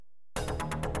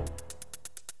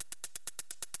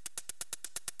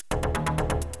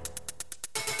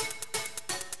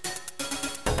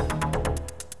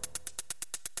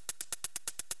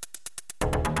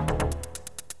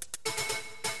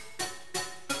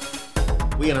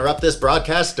We interrupt this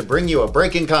broadcast to bring you a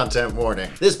breaking content warning.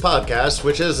 This podcast,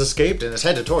 which has escaped and is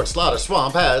headed towards Slaughter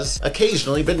Swamp, has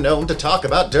occasionally been known to talk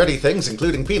about dirty things,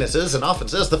 including penises, and often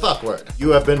says the fuck word. You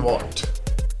have been warned.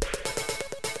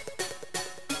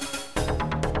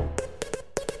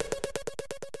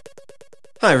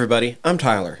 Hi everybody, I'm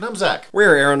Tyler. And I'm Zach.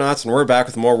 We're Aeronauts and we're back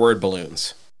with more word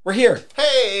balloons. We're here.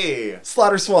 Hey!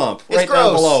 Slaughter Swamp, It's right gross.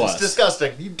 down below It's us.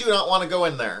 disgusting. You do not want to go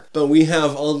in there. But we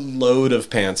have a load of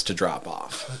pants to drop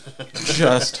off.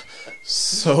 Just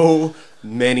so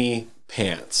many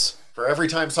pants. For every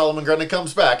time Solomon Grundy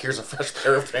comes back, here's a fresh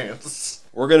pair of pants.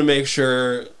 We're going to make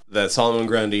sure that Solomon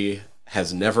Grundy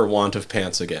has never want of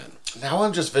pants again. Now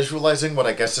I'm just visualizing what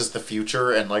I guess is the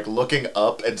future and like looking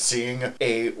up and seeing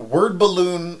a word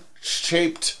balloon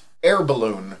shaped air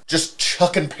balloon just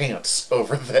chucking pants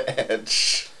over the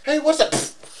edge. Hey, what's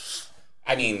that?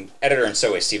 I mean, editor and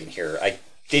so is Steven here. I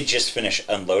did just finish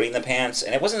unloading the pants,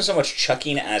 and it wasn't so much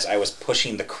chucking as I was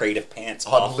pushing the crate of pants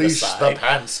off the Unleash side. the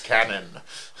pants cannon.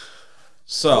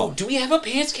 So, Do we have a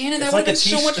pants cannon? That It's would like have a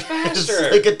been so much t-shirt. faster.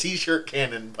 It's like a t-shirt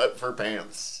cannon, but for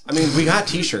pants. I mean, we got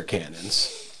t-shirt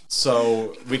cannons.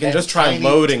 So, we can And just try tiny,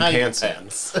 loading tiny pants in.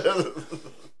 pants.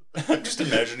 I'm just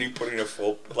imagining putting a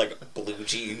full, blue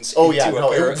jeans Oh, into yeah, a no.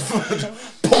 pair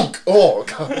of... Punk! Oh,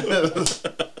 God.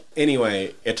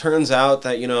 Anyway, it turns out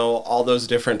that, all those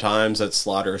different times that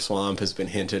Slaughter Swamp has been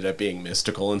hinted at being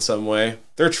mystical in some way,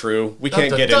 they're true. We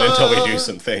can't get in until we do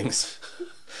some things.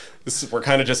 We're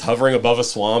kind of just hovering above a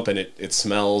swamp and it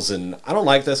smells, and I don't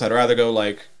like this. I'd rather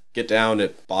go, get down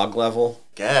at bog level.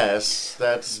 Guess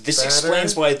that's This better.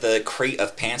 explains why the crate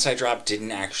of pants I dropped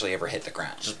didn't actually ever hit the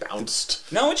ground. Just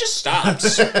bounced. No, it just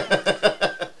stops.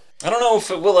 I don't know if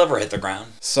it will ever hit the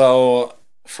ground. So,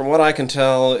 from what I can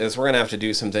tell, is we're going to have to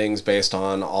do some things based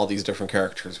on all these different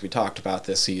characters we talked about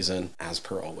this season, as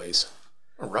per always.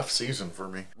 A rough season for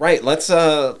me. Right, let's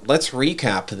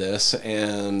recap this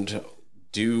and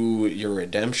do your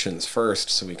redemptions first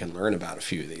so we can learn about a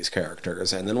few of these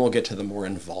characters, and then we'll get to the more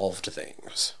involved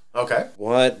things. Okay.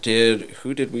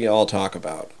 Who did we all talk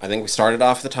about? I think we started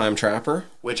off the Time Trapper.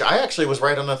 Which I actually was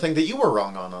right on the thing that you were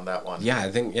wrong on that one. Yeah,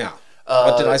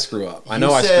 what did I screw up? I know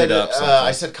You I said, screwed up something.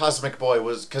 I said Cosmic Boy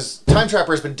was... Because Time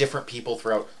Trapper has been different people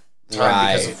throughout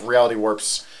time because of reality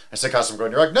warps. I said Cosmic Boy,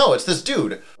 and you're like, no, it's this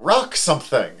dude. Rock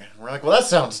something. And we're like, well, that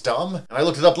sounds dumb. And I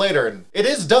looked it up later, and it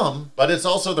is dumb, but it's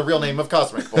also the real name of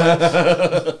Cosmic Boy.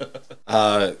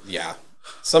 Yeah.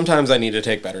 Sometimes I need to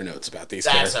take better notes about these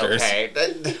That's characters.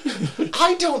 okay.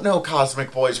 I don't know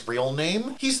Cosmic Boy's real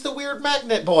name. He's the weird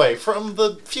magnet boy from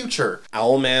the future.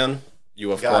 Owlman,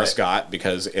 you of Got course it. got,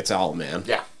 because it's Owlman.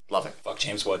 Yeah, love it. Fuck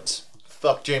James Woods.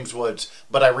 Fuck James Woods.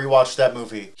 But I rewatched that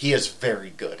movie. He is very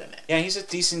good in it. Yeah, he's a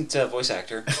decent voice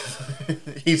actor.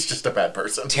 He's just a bad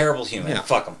person. Terrible human. Yeah.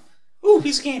 Fuck him. Ooh,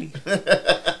 he's candy.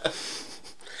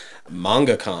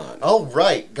 MangaCon. Oh,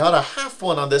 right. Got a half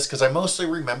one on this because I mostly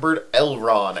remembered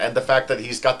Elron and the fact that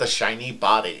he's got the shiny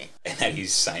body. And that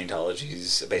he's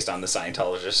Scientology's based on the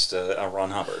Scientologist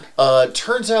Ron Hubbard.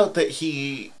 Turns out that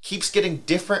he keeps getting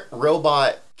different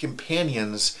robot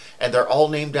companions, and they're all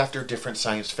named after different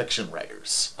science fiction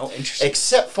writers. Oh, interesting.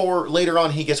 Except for later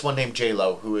on, he gets one named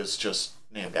J-Lo, who is just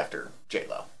named after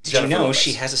J-Lo. Did Jennifer you know Lopez.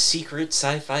 she has a secret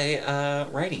sci-fi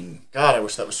writing? God, I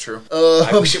wish that was true. I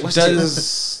wish it was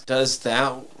too. Does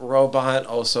that robot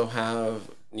also have...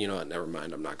 You know what, never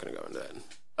mind, I'm not going to go into that.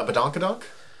 A badonkadonk?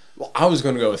 Well, I was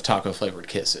going to go with taco-flavored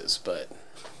kisses, but...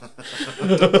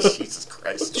 Jesus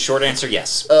Christ. Short answer,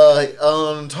 yes.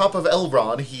 On top of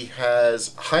Elron, he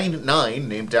has Hein 9,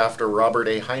 named after Robert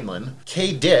A. Heinlein,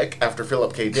 K. Dick, after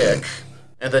Philip K. Dick,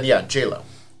 and then, J-Lo.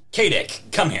 K-Dick,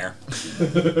 come here.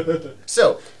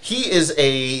 So, he is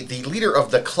the leader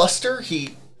of the Cluster.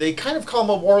 They kind of call him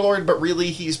a warlord, but really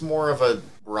he's more of a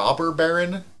robber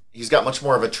baron. He's got much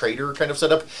more of a trader kind of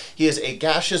setup. He is a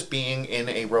gaseous being in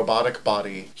a robotic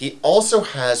body. He also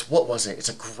has, what was it? It's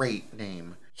a great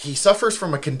name. He suffers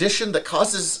from a condition that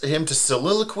causes him to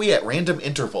soliloquy at random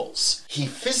intervals. He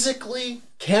physically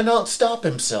cannot stop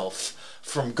himself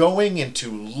from going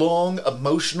into long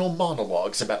emotional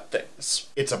monologues about things.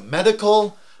 It's a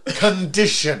medical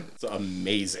condition. It's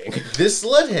amazing. This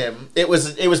led him... It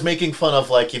was making fun of,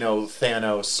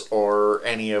 Thanos or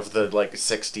any of the,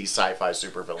 60s sci-fi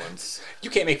supervillains.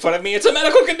 You can't make fun of me, it's a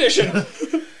medical condition.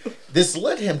 This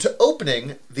led him to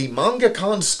opening the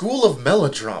MangaCon School of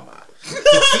Melodrama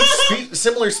to teach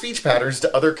similar speech patterns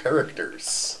to other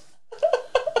characters.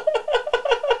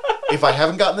 If I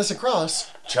haven't gotten this across,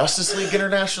 Justice League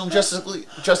International,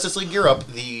 Justice League Europe,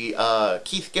 the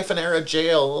Keith Giffen era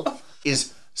jail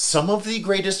is some of the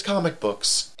greatest comic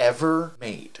books ever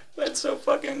made. That's so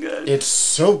fucking good. It's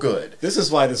so good. This is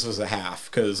why this was a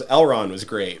half, because Elrond was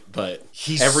great, but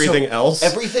He's everything so, else...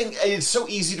 Everything, it's so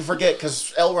easy to forget,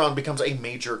 because Elrond becomes a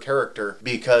major character,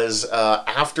 because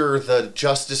after the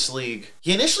Justice League,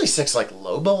 he initially sticks, like,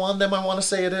 Lobo on them, I want to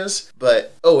say it is,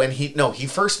 but, he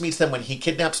first meets them when he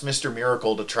kidnaps Mr.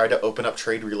 Miracle to try to open up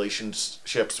trade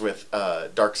relationships with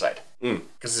Darkseid.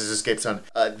 Because his escape son.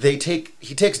 He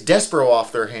takes Despero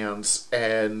off their hands,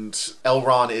 and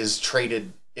Elrond is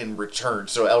traded in return.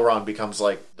 So Elrond becomes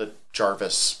like the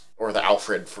Jarvis or the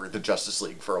Alfred for the Justice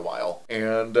League for a while.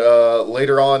 And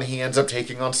later on, he ends up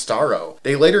taking on Starro.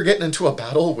 They later get into a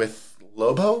battle with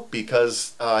Lobo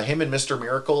because him and Mr.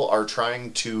 Miracle are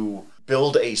trying to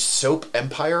build a soap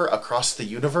empire across the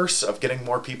universe of getting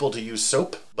more people to use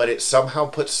soap, but it somehow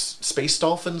puts space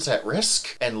dolphins at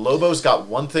risk, and Lobo's got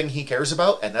one thing he cares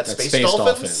about, and that's space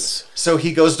dolphins. So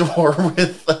he goes to war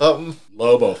with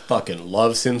Lobo fucking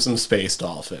loves him some space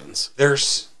dolphins.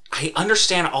 I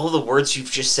understand all of the words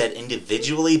you've just said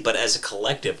individually, but as a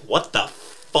collective, what the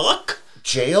fuck?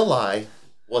 JLI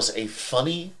was a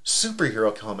funny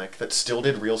superhero comic that still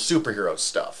did real superhero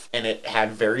stuff. And it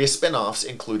had various spin-offs,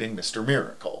 including Mr.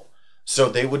 Miracle. So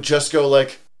they would just go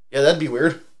like, yeah, that'd be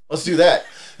weird. Let's do that.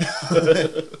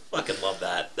 Fucking love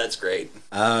that. That's great.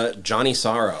 Johnny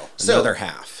Sorrow, another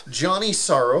half. Johnny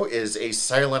Sorrow is a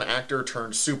silent actor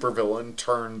turned supervillain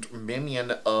turned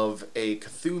minion of a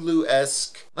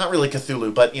Cthulhu-esque, not really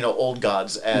Cthulhu, but, old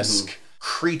gods-esque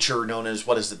creature known as,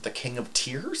 the King of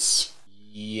Tears?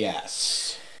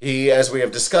 Yes. He, as we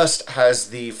have discussed, has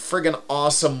the friggin'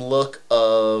 awesome look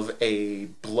of a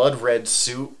blood red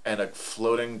suit and a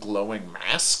floating glowing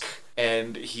mask.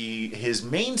 And his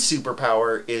main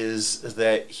superpower is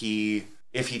that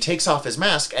if he takes off his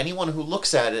mask, anyone who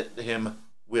looks at him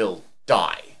will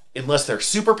die. Unless they're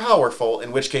super powerful,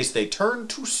 in which case they turn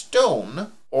to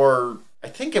stone, or I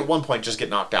think at one point just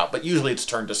get knocked out, but usually it's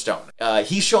turned to stone.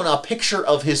 He's shown a picture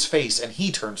of his face, and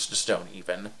he turns to stone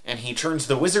even. And he turns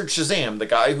the wizard Shazam, the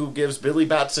guy who gives Billy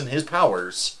Batson his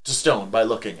powers, to stone by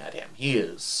looking at him. He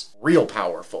is real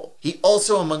powerful. He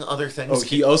also, among other things...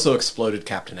 he also exploded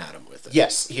Captain Atom with it.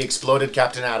 Yes, he exploded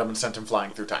Captain Atom and sent him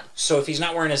flying through time. So if he's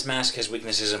not wearing his mask, his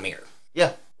weakness is a mirror.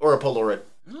 Yeah, or a Polaroid.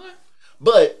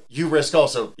 But you risk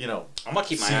also, I'm gonna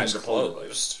keep my eyes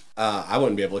closed. I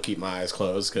wouldn't be able to keep my eyes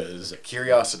closed because...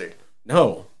 Curiosity.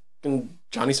 No. And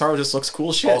Johnny Sorrow just looks cool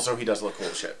as shit. Also, he does look cool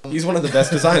as shit. He's one of the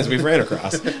best designs we've ran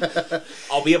across.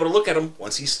 I'll be able to look at him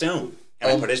once he's stoned.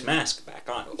 And I put his mask back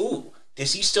on. Ooh,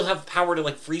 does he still have power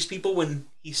to, freeze people when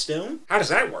he's stoned? How does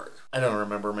that work? I don't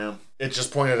remember, man. It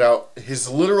just pointed out his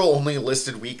literal only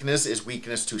listed weakness is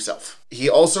weakness to self. He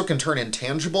also can turn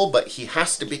intangible, but he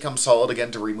has to become solid again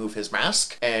to remove his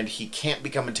mask, and he can't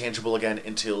become intangible again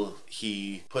until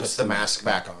he puts the mask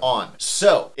back on.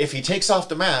 So, if he takes off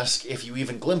the mask, if you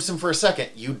even glimpse him for a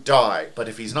second, you die. But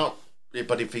if he's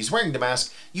wearing the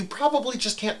mask, you probably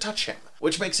just can't touch him,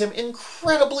 which makes him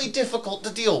incredibly difficult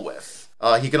to deal with.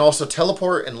 He can also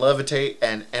teleport and levitate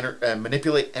and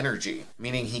manipulate energy,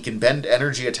 meaning he can bend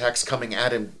energy attacks coming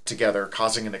at him together,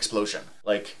 causing an explosion.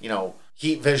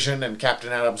 Heat Vision and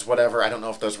Captain Atom's whatever, I don't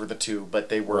know if those were the two, but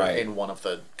they were in one of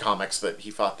the comics that he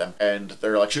fought them. And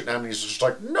they're shooting at him, and he's just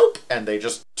like, nope! And they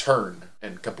just turn,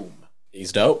 and kaboom.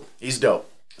 He's dope. He's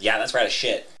dope. Yeah, that's right as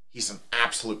shit. He's an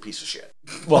absolute piece of shit.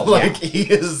 Well, he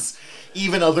is...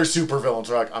 Even other supervillains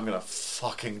are like, I'm gonna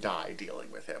fucking die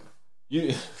dealing with him.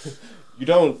 You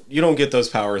don't get those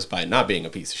powers by not being a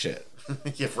piece of shit.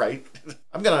 Yeah, right?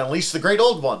 I'm gonna unleash the great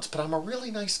old ones, but I'm a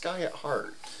really nice guy at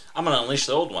heart. I'm gonna unleash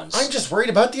the old ones. I'm just worried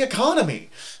about the economy.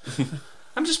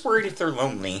 I'm just worried if they're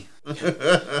lonely.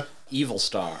 Evil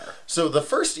Star. So the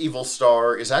first Evil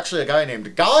Star is actually a guy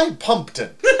named Guy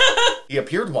Pumpkin. He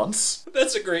appeared once.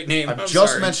 That's a great name. I'm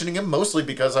just mentioning him mostly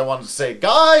because I wanted to say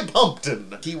Guy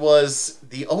Pumpkin. He was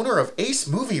the owner of Ace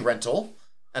Movie Rental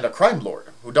and a crime lord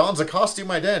who dons a costume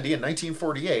identity in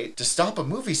 1948 to stop a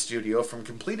movie studio from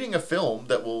completing a film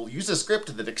that will use a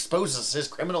script that exposes his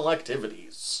criminal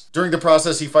activities. During the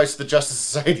process, he fights the Justice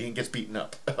Society and gets beaten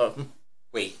up.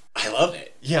 Wait, I love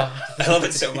it. Yeah. I love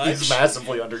it so much. He's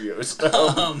massively underused.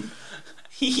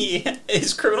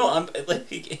 His criminal,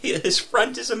 his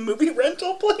front is a movie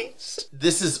rental place.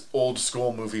 This is old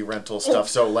school movie rental stuff,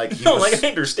 so I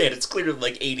understand. It's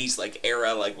clearly 80s,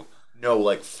 era, No,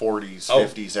 40s,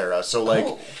 50s era.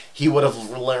 So, he would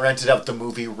have rented out the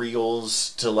movie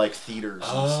reels to, theaters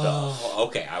and stuff. Oh,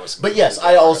 okay. But yes,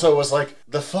 I also was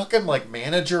the fucking,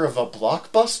 manager of a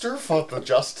Blockbuster fought the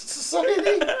Justice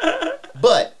Society?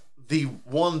 But the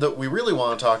one that we really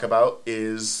want to talk about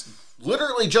is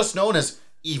literally just known as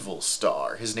Evil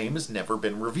Star. His name has never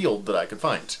been revealed that I could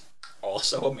find.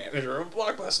 Also a manager of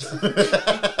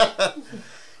Blockbuster.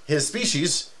 His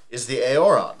species is the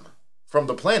Aoron, from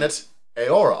the planet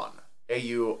Aoron.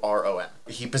 Auron.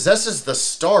 He possesses the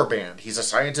Star Band. He's a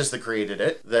scientist that created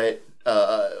it, that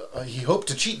he hoped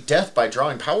to cheat death by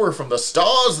drawing power from the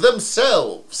stars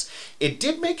themselves. It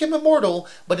did make him immortal,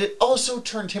 but it also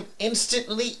turned him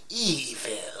instantly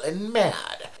evil and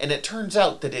mad. And it turns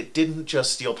out that it didn't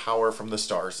just steal power from the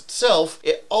stars itself,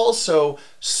 it also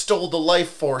stole the life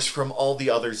force from all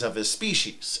the others of his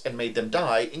species and made them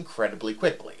die incredibly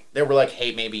quickly. They were like,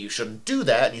 hey, maybe you shouldn't do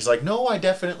that. And he's like, no, I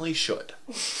definitely should.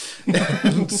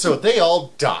 So they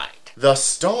all died. The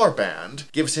Star Band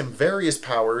gives him various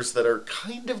powers that are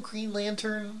kind of Green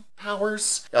Lantern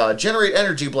powers. Generate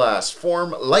energy blasts,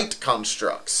 form light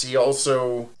constructs. He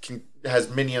also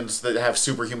has minions that have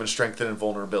superhuman strength and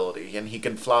invulnerability, and he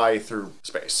can fly through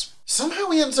space. Somehow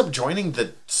he ends up joining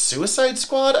the Suicide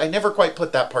Squad. I never quite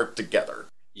put that part together.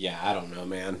 Yeah, I don't know,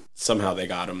 man. Somehow they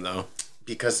got him, though.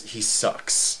 Because he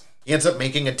sucks. He ends up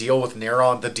making a deal with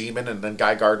Neron the Demon, and then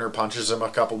Guy Gardner punches him a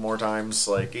couple more times.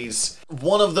 Like, he's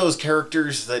one of those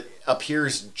characters that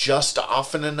appears just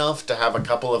often enough to have a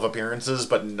couple of appearances,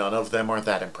 but none of them are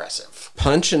that impressive.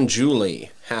 Punch and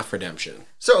Julie, half redemption.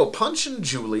 So, Punch and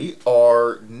Julie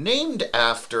are named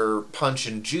after Punch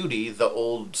and Judy, the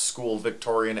old school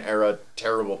Victorian-era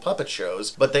terrible puppet shows,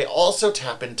 but they also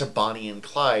tap into Bonnie and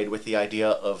Clyde with the idea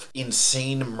of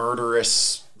insane,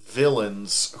 murderous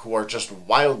villains who are just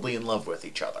wildly in love with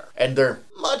each other. And they're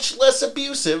much less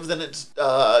abusive than it's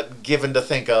given to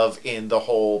think of in the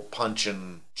whole Punch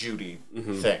and Judy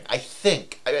thing. I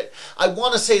think. I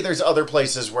want to say there's other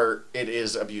places where it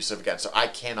is abusive again, so I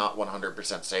cannot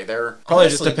 100% say there. Probably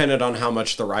honestly, just depended on how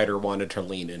much the writer wanted to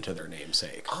lean into their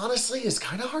namesake. Honestly, it's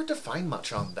kind of hard to find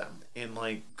much on them in,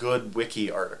 like, good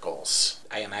wiki articles.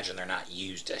 I imagine they're not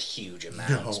used a huge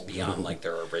amounts beyond, like,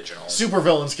 their original.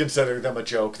 Supervillains consider them a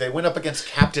joke. They went up against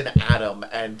Captain Atom,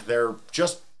 and they're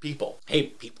just people. Hey,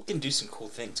 people can do some cool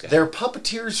things, guys. They're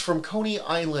puppeteers from Coney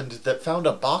Island that found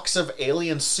a box of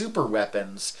alien super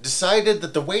weapons, decided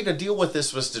that the way to deal with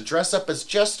this was to dress up as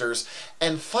jesters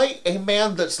and fight a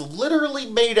man that's literally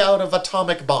made out of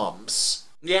atomic bombs.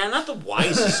 Yeah, not the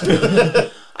wisest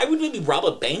one. I would maybe rob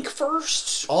a bank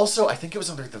first. Also, I think it was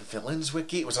under the Villains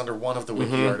Wiki. It was under one of the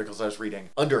wiki articles I was reading.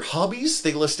 Under hobbies,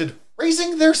 they listed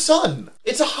raising their son.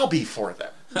 It's a hobby for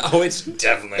them. Oh, it's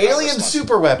definitely alien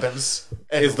super weapons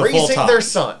and is raising their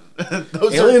son.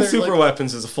 Alien super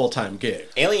weapons is a full-time gig.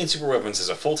 Alien super weapons is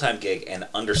a full-time gig, and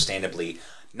understandably,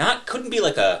 couldn't be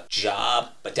like a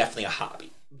job, but definitely a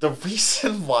hobby. The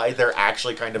reason why they're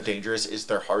actually kind of dangerous is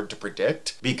they're hard to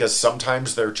predict, because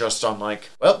sometimes they're just on like,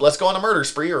 well, let's go on a murder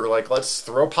spree, or like, let's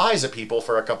throw pies at people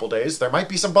for a couple days. There might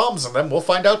be some bombs in them. We'll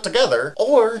find out together.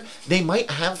 Or they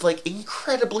might have like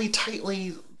incredibly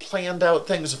tightly planned out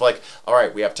things of like, all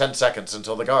right, we have 10 seconds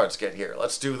until the guards get here.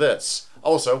 Let's do this.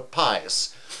 Also,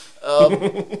 pies.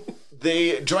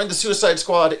 They joined the Suicide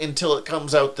Squad until it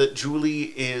comes out that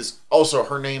Julie is... Also,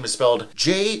 her name is spelled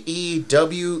Jewellee.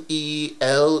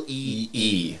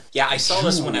 Yeah, I saw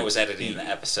this when I was editing the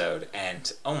episode,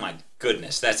 and oh my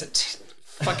goodness, that's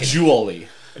fucking... Julie.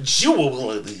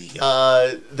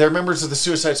 They're members of the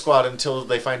Suicide Squad until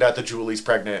they find out that Julie's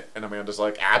pregnant, and Amanda's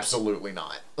like, absolutely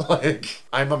not. Like,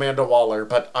 I'm Amanda Waller,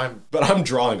 but I'm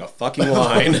drawing a fucking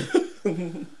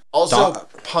line. Also,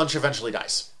 Punch eventually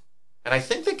dies. And I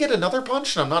think they get another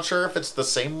Punch, and I'm not sure if it's the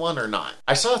same one or not.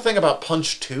 I saw a thing about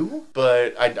Punch 2,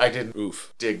 but I didn't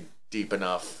dig deep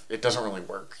enough. It doesn't really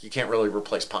work. You can't really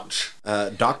replace Punch.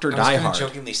 Dr. Diehard. I was going to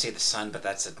jokingly say the son, but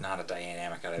that's not a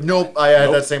dynamic. I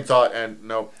had that same thought, and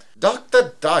nope.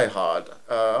 Dr. Diehard.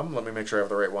 Let me make sure I have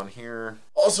the right one here.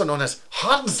 Also known as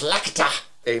Hans Lacta,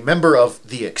 a member of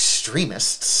the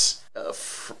Extremists,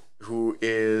 who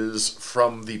is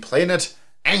from the planet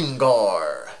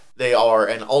Angor. They are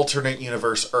an alternate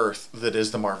universe Earth that is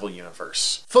the Marvel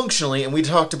Universe. Functionally, and we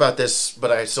talked about this,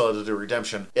 but I still had to do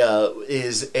Redemption,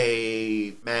 is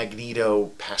a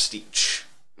Magneto pastiche.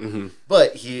 Mm-hmm.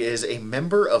 But he is a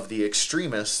member of the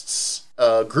Extremists,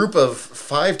 a group of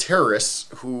 5 terrorists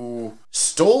who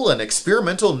stole an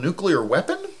experimental nuclear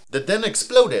weapon that then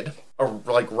exploded,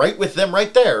 like right with them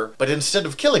right there, but instead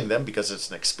of killing them, because it's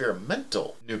an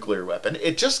experimental nuclear weapon,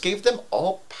 it just gave them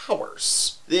all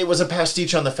powers. It was a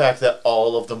pastiche on the fact that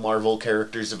all of the Marvel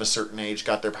characters of a certain age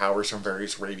got their powers from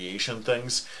various radiation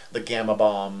things. The gamma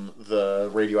bomb, the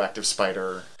radioactive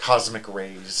spider, cosmic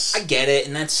rays. I get it,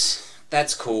 and that's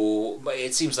That's cool, but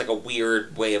it seems like a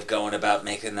weird way of going about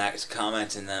making that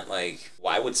comment. In that, like,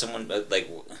 why would someone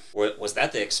was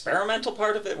that the experimental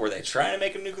part of it? Were they trying to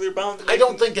make a nuclear bomb? I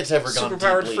don't think it's ever gone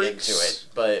deeply freaks? into it,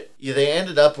 but they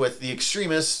ended up with the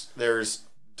extremists. There's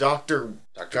Dr.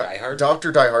 Diehard?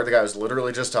 Dr. Diehard, the guy I was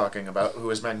literally just talking about, who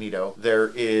is Magneto.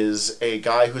 There is a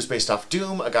guy who's based off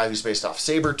Doom, a guy who's based off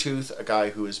Sabretooth, a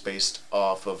guy who is based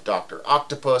off of Dr.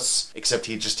 Octopus, except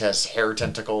he just has hair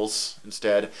tentacles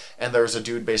instead. And there's a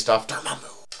dude based off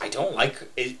Dormammu. I don't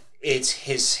like it. It's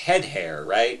his head hair,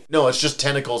 right? No, it's just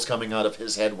tentacles coming out of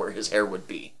his head where his hair would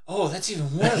be. Oh, that's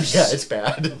even worse. Yeah, it's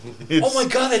bad. Oh my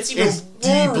god, that's even worse.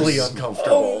 Deeply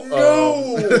uncomfortable.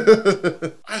 Oh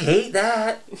no! I hate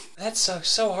that. That sucks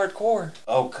so hardcore.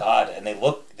 Oh god, and they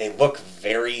look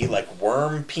very like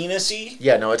worm penis-y.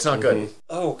 Yeah, no, it's not good.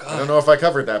 Oh god. I don't know if I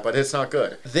covered that, but it's not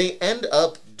good. They end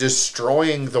up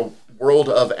destroying the world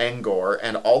of Angor,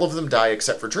 and all of them die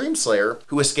except for Dreamslayer,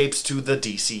 who escapes to the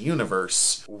DC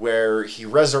universe, where he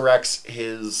resurrects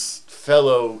his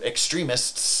fellow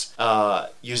extremists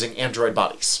using android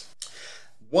bodies.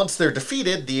 Once they're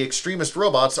defeated, the extremist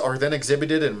robots are then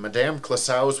exhibited in Madame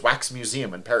Clasau's Wax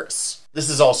Museum in Paris. This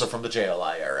is also from the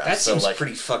JLI era. That seems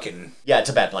pretty fucking... Yeah, it's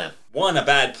a bad plan. One, a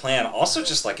bad plan. Also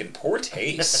just, like, in poor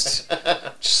taste.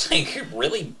 Just, like,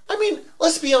 really... I mean,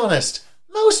 let's be honest.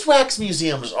 Most wax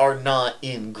museums are not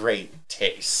in great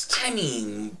taste. I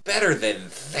mean, better than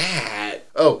that.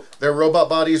 Oh, their robot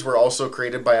bodies were also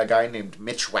created by a guy named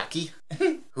Mitch Wacky,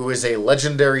 who is a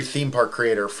legendary theme park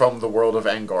creator from the world of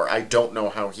Angor. I don't know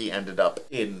how he ended up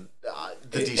in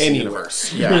the DC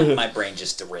universe. Yeah, my brain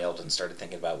just derailed and started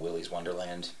thinking about Willy's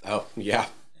Wonderland. Oh, yeah.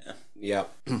 Yeah.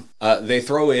 They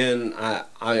throw in,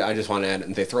 I just want to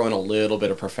add, they throw in a little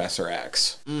bit of Professor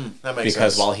X. That makes sense.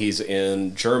 Because while he's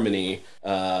in Germany,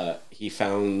 he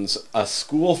founds a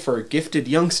school for gifted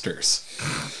youngsters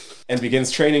and begins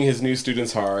training his new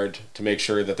students hard to make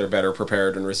sure that they're better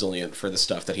prepared and resilient for the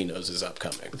stuff that he knows is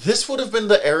upcoming. This would have been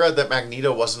the era that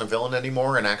Magneto wasn't a villain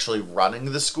anymore and actually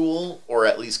running the school, or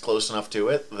at least close enough to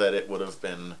it, that it would have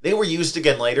been... They were used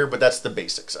again later, but that's the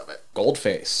basics of it.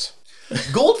 Goldface.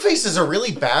 Goldface is a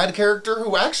really bad character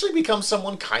who actually becomes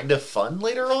someone kind of fun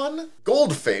later on.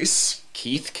 Goldface,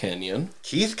 Keith Kenyon,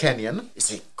 is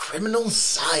a criminal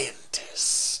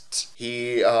scientist.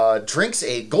 He drinks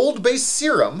a gold-based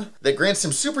serum that grants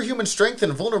him superhuman strength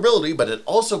and vulnerability, but it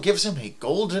also gives him a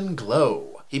golden glow.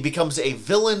 He becomes a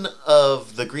villain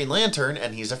of the Green Lantern,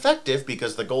 and he's effective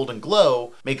because the golden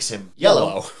glow makes him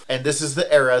yellow. And this is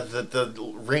the era that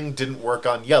the ring didn't work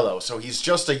on yellow, so he's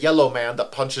just a yellow man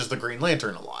that punches the Green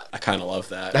Lantern a lot. I kind of love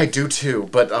that. I do too,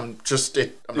 but I'm not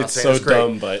saying so it's great.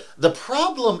 dumb, but... The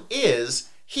problem is...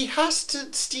 he has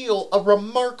to steal a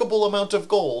remarkable amount of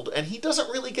gold, and he doesn't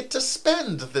really get to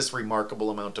spend this remarkable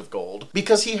amount of gold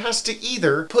because he has to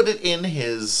either put it in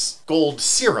his gold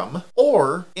serum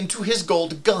or into his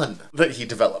gold gun that he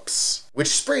develops, which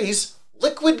sprays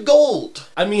liquid gold.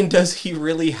 I mean, does he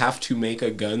really have to make a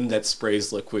gun that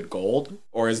sprays liquid gold?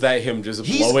 Or is that him just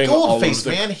blowing all of the... He's Goldface,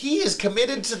 man. He is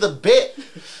committed to the bit.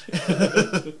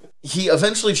 He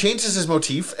eventually changes his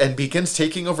motif and begins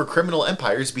taking over criminal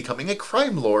empires, becoming a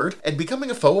crime lord and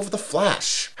becoming a foe of the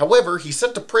Flash. However, he's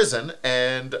sent to prison,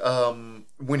 and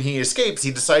when he escapes,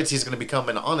 he decides he's going to become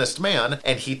an honest man,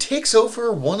 and he takes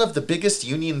over one of the biggest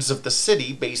unions of the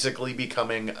city, basically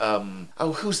becoming,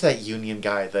 who's that union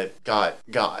guy that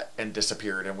got and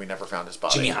disappeared and we never found his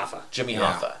body? Jimmy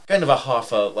Hoffa. Kind of a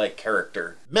Hoffa-like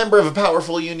character. Member of a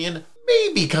powerful union,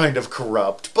 maybe kind of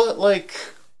corrupt, but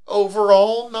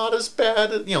overall, not as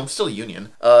bad, still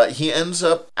Union. He ends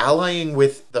up allying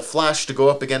with the Flash to go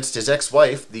up against his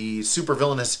ex-wife, the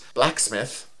supervillainous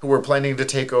Blacksmith, who was planning to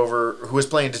take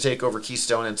over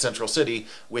Keystone and Central City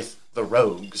with the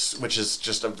Rogues, which is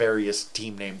just a various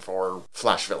team name for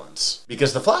Flash villains.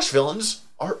 Because the Flash villains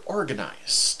are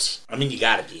organized. I mean, you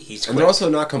gotta be. He's quick. And they're also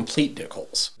not complete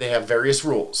dickholes. They have various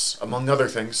rules. Among other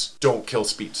things, don't kill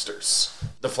speedsters.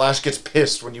 The Flash gets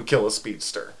pissed when you kill a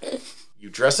speedster. You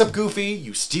dress up goofy,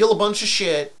 you steal a bunch of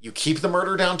shit, you keep the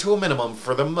murder down to a minimum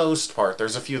for the most part.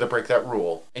 There's a few that break that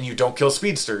rule. And you don't kill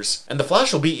speedsters. And the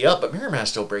Flash will beat you up, but Mirror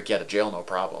Mask will break you out of jail, no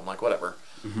problem. Whatever.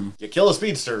 Mm-hmm. You kill a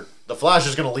speedster, the Flash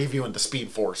is going to leave you in the Speed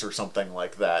Force or something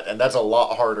like that. And that's a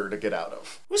lot harder to get out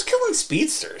of. Who's killing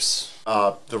speedsters?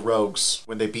 The Rogues,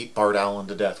 when they beat Bart Allen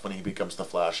to death when he becomes the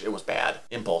Flash. It was bad.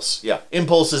 Impulse, yeah.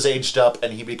 Impulse is aged up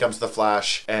and he becomes the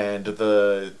Flash, and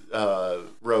the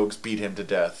Rogues beat him to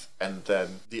death. And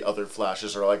then the other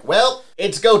Flashes are like, well,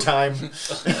 it's go time.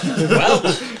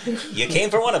 Well, you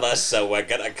came for one of us, so we're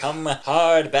gonna come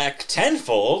hard back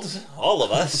tenfold, all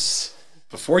of us.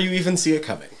 Before you even see it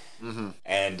coming.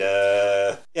 And,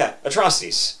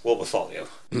 atrocities will befall you.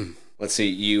 Let's see,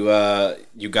 you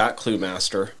got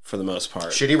Cluemaster for the most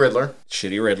part. Shitty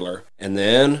Riddler. And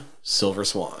then Silver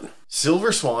Swan.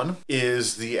 Silver Swan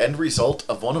is the end result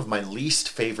of one of my least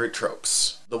favorite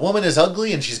tropes. The woman is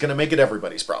ugly and she's going to make it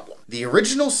everybody's problem. The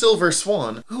original Silver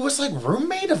Swan, who was like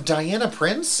roommate of Diana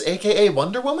Prince, aka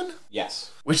Wonder Woman?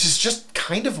 Yes. Which is just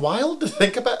kind of wild to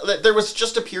think about. There was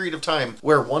just a period of time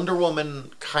where Wonder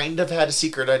Woman kind of had a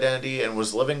secret identity and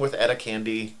was living with Etta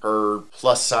Candy, her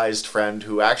plus-sized friend,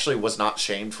 who actually was not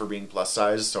shamed for being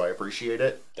plus-sized, so I appreciate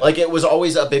it. Like, it was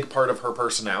always a big part of her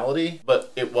personality,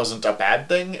 but it wasn't a bad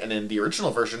thing, and in the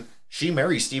original version, she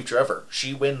marries Steve Trevor.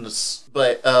 She wins.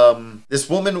 But this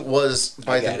woman was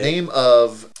by the name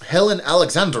of Helen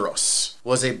Alexandros,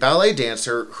 was a ballet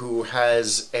dancer who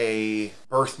has a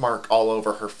birthmark all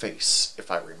over her face,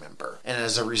 if I remember. And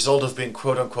as a result of being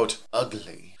quote-unquote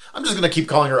ugly. I'm just going to keep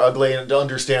calling her ugly and to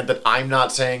understand that I'm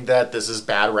not saying that this is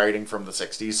bad writing from the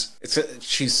 60s.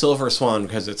 She's Silver Swan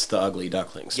because it's the ugly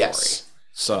duckling story. Yes.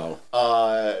 So.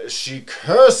 She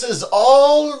curses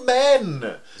all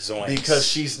men. Zoinks. Because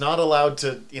she's not allowed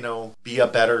to, be a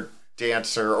better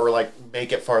dancer or,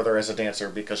 make it farther as a dancer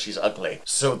because she's ugly.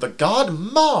 So the god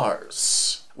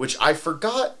Mars, which I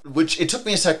forgot, it took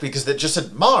me a sec because it just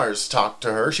said Mars talked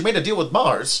to her. She made a deal with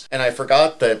Mars. And I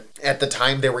forgot that at the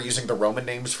time they were using the Roman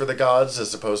names for the gods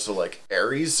as opposed to,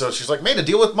 Ares. So she's made a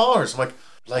deal with Mars. I'm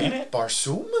like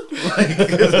Barsoom?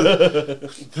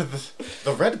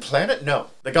 The red planet? No.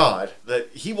 The god. That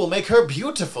he will make her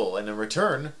beautiful, and in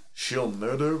return, she'll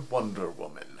murder Wonder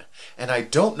Woman. And I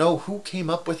don't know who came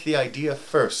up with the idea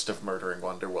first of murdering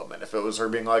Wonder Woman. If it was her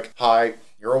being like, hi,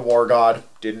 you're a war god,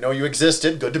 didn't know you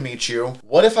existed, good to meet you.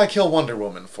 What if I kill Wonder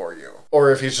Woman for you?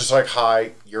 Or if he's just like,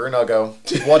 hi, you're an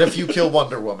Uggo, what if you kill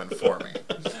Wonder Woman for me?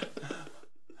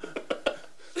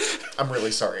 I'm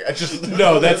really sorry.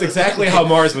 No, that's exactly how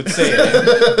Mars would say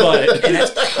it. But and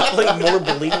that's probably more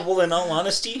believable in all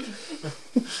honesty.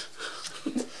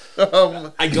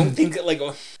 I don't think that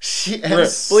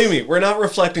believe me, we're not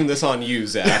reflecting this on you,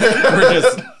 Zach. We're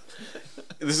just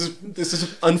this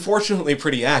is unfortunately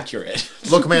pretty accurate.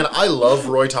 Look, man, I love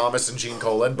Roy Thomas and Gene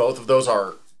Colan. Both of those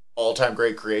are all-time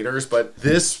great creators, but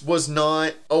this was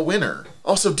not a winner.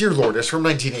 Also, dear Lord, it's from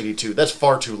 1982. That's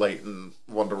far too late in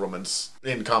Wonder Woman's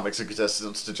comics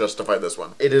existence to justify this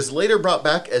one. It is later brought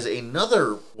back as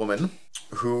another woman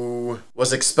who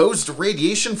was exposed to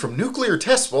radiation from nuclear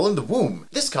tests while in the womb.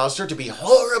 This caused her to be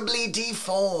horribly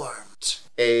deformed.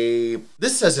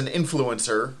 This says an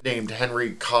influencer named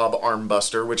Henry Cobb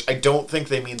Armbuster, which I don't think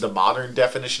they mean the modern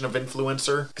definition of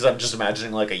influencer, because I'm just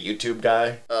imagining a YouTube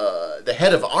guy. The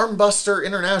head of Armbuster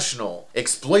International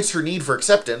exploits her need for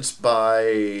acceptance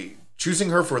by choosing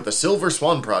her for the Silver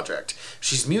Swan Project.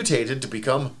 She's mutated to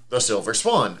become the Silver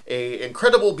Swan, a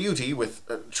incredible beauty with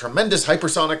tremendous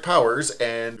hypersonic powers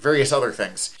and various other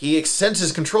things. He extends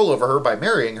his control over her by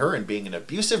marrying her and being an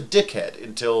abusive dickhead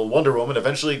until Wonder Woman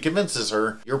eventually convinces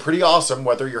her, you're pretty awesome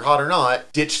whether you're hot or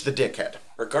not, ditch the dickhead.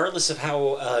 Regardless of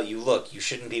how you look, you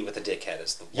shouldn't be with a dickhead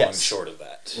is the long and short of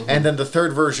that. Mm-hmm. And then the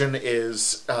third version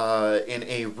is in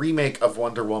a remake of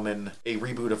Wonder Woman, a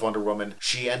reboot of Wonder Woman.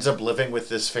 She ends up living with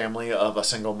this family of a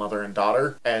single mother and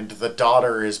daughter, and the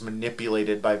daughter is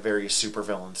manipulated by various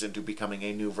supervillains into becoming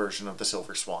a new version of the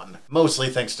Silver Swan. Mostly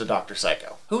thanks to Dr.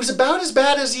 Psycho, who's about as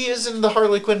bad as he is in the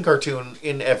Harley Quinn cartoon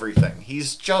in everything.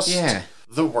 He's just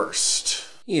the worst.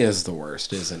 He is the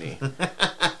worst, isn't he?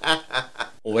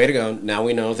 Well, way to go. Now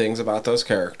we know things about those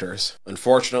characters.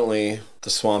 Unfortunately,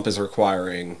 the swamp is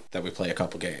requiring that we play a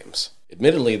couple games.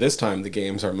 Admittedly, this time the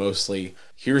games are mostly,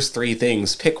 here's 3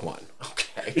 things, pick one.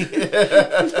 Okay.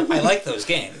 I like those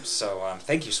games, so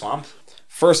thank you, Swamp.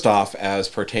 First off, as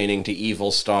pertaining to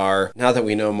Evil Star, now that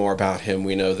we know more about him,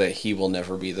 we know that he will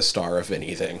never be the star of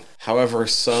anything. However,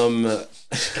 some...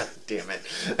 God damn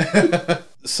it.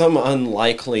 Some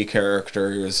unlikely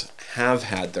characters have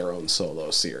had their own solo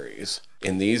series.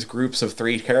 In these groups of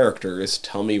 3 characters,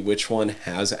 tell me which one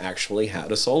has actually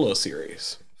had a solo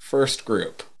series. First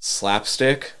group,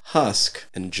 Slapstick, Husk,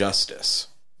 and Justice.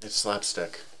 It's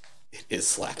Slapstick. It is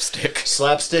Slapstick.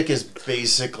 Slapstick is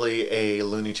basically a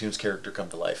Looney Tunes character come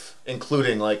to life,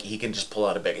 including, he can just pull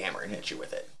out a big hammer and hit you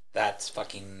with it. That's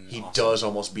fucking He awesome. does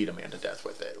almost beat a man to death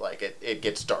with it. It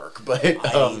gets dark, but...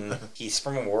 he's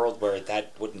from a world where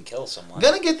that wouldn't kill someone. I'm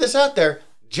gonna get this out there.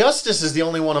 Justice is the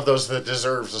only one of those that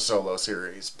deserves a solo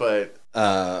series, but...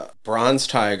 Bronze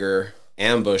Tiger,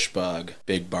 Ambush Bug,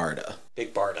 Big Barda.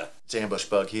 Big Barda. It's Ambush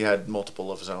Bug. He had multiple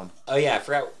of his own. Oh yeah, I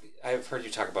forgot. I've heard you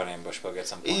talk about Ambush Bug at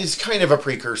some point. He's kind of a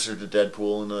precursor to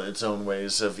Deadpool in its own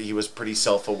ways. He was pretty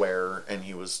self-aware, and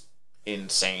he was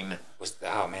insane.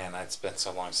 Oh man, it's been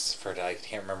so long since I've heard it. I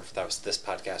can't remember if that was this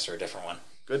podcast or a different one.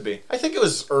 Could be. I think it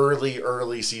was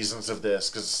early seasons of this,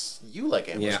 because you like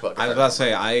Ambush Bug. I was about to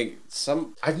say,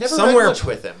 I've never read much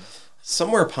with him.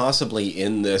 Somewhere possibly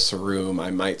in this room,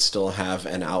 I might still have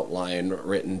an outline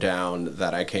written down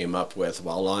that I came up with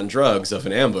while on drugs of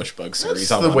an Ambush Bug series.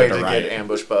 That's the way to get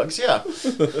Ambush Bugs, yeah.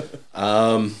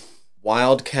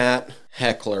 Wildcat,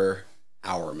 Heckler,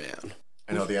 Hourman.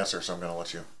 I know the answer, so I'm going to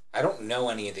let you. I don't know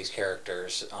any of these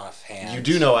characters offhand. You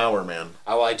do know Hourman.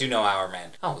 Oh, well, I do know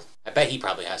Hourman. Oh, I bet he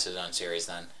probably has his own series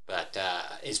then. But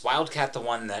is Wildcat the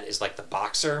one that is like the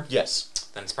boxer? Yes.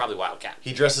 Then it's probably Wildcat.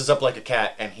 He dresses up like a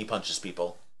cat and he punches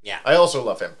people. Yeah. I also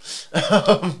love him.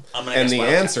 And the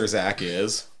answer, Zach,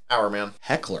 is... Hourman.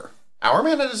 Heckler.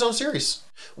 Hourman had his own series.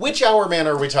 Which Hourman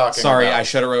are we talking Sorry, about? I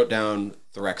should have wrote down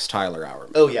the Rex Tyler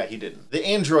Hourman. Oh, yeah, he didn't. The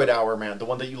android Hourman, the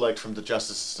one that you liked from the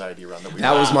Justice Society run.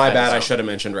 That was my bad. I should have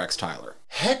mentioned Rex Tyler.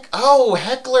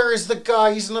 Heckler is the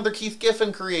guy. He's another Keith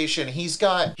Giffen creation. He's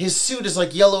got... His suit is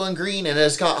like yellow and green, and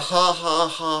it's got ha ha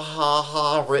ha ha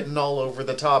ha written all over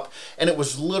the top. And it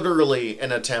was literally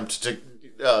an attempt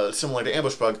to... similar to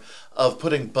Ambush Bug, of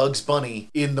putting Bugs Bunny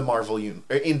in the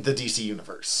in the DC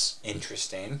universe.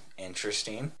 Interesting.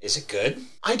 Is it good?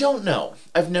 I don't know.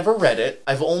 I've never read it.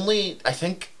 I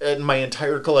think in my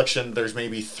entire collection, there's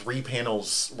maybe 3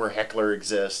 panels where Heckler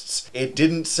exists. It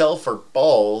didn't sell for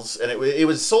balls, and it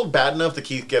was sold bad enough that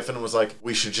Keith Giffen was like,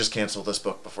 we should just cancel this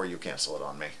book before you cancel it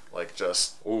on me. Like,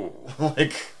 just... Ooh.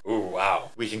 Ooh, wow.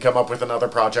 We can come up with another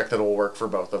project that will work for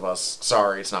both of us.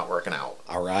 Sorry, it's not working out.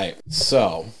 All right.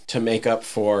 So, to make up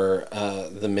for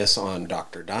the miss on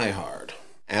Dr. Diehard,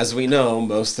 as we know,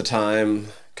 most of the time,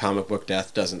 comic book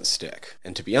death doesn't stick.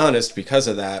 And to be honest, because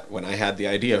of that, when I had the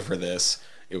idea for this,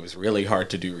 it was really hard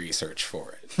to do research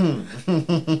for it.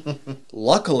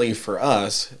 Luckily for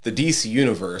us, the DC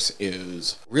universe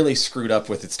is really screwed up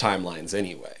with its timelines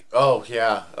anyway. Oh,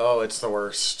 yeah. Oh, it's the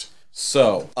worst.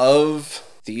 So, of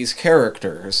these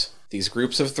characters, these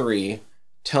groups of 3,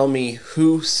 tell me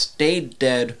who stayed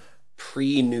dead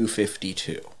pre-New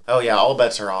 52. Oh, yeah, all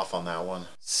bets are off on that one.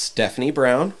 Stephanie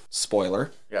Brown,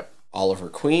 spoiler. Yep. Oliver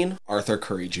Queen, Arthur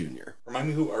Curry Jr. Remind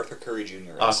me who Arthur Curry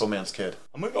Jr. is. Aquaman's kid.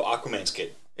 I'm gonna go Aquaman's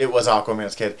kid. It was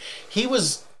Aquaman's kid. He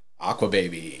was...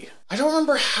 Aquababy. I don't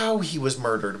remember how he was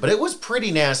murdered, but it was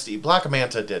pretty nasty. Black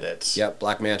Manta did it. Yep,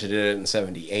 Black Manta did it in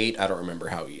 78. I don't remember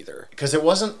how either. Because it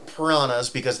wasn't piranhas,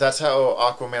 because that's how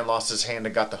Aquaman lost his hand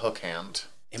and got the hook hand.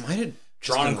 It might have...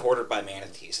 Drawn and quartered by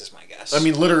manatees is my guess. I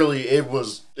mean, literally, it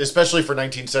was, especially for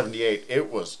 1978,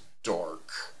 it was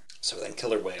dark. So then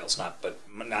killer whales, not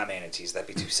manatees. That'd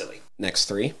be too silly. Next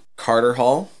 3. Carter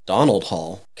Hall, Donald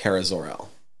Hall, Kara Zor-El.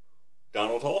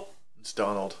 Donald Hall? It's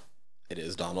Donald. It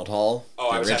is Donald Hall.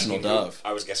 Oh, the I was original Dove.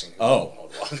 I was guessing who Donald Hall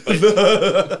was.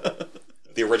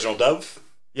 The original Dove?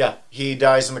 Yeah, he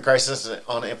dies in the Crisis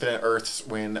on Infinite Earths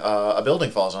when a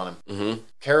building falls on him. Mm-hmm.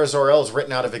 Kara Zor-El is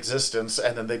written out of existence,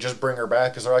 and then they just bring her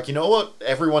back because they're like, you know what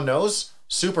everyone knows?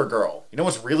 Supergirl. You know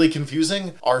what's really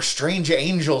confusing? Our strange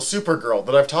angel Supergirl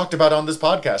that I've talked about on this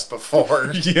podcast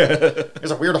before. Yeah.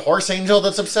 There's a weird horse angel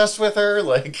that's obsessed with her.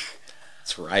 Like,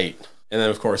 that's right. And then,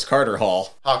 of course, Carter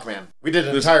Hall. Hawkman. We did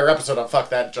an entire episode on Fuck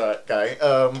That Guy.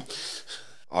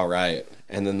 All right.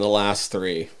 And then the last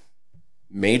 3.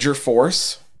 Major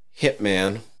Force,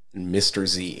 Hitman, and Mr.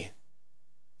 Z.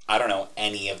 I don't know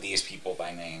any of these people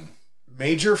by name.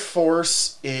 Major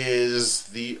Force is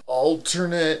the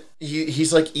alternate...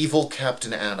 He's like evil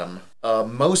Captain Atom.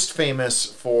 Most famous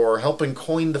for helping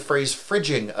coin the phrase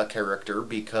fridging a character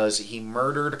because he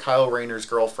murdered Kyle Rayner's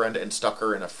girlfriend and stuck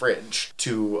her in a fridge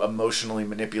to emotionally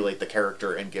manipulate the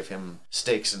character and give him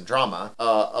stakes and drama.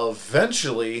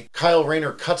 Eventually, Kyle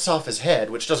Rayner cuts off his head,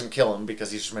 which doesn't kill him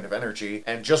because he's just made of energy,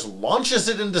 and just launches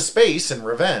it into space in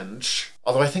revenge.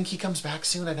 Although I think he comes back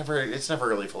soon. It's never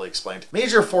really fully explained.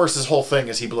 Major Force's whole thing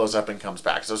is he blows up and comes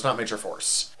back, so it's not Major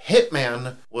Force.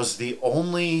 Hitman was the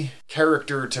only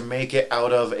character to make it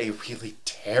out of a really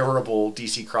terrible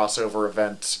DC crossover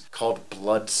event called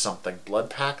Blood something.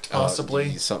 Blood Pact,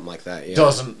 possibly? Something like that, yeah.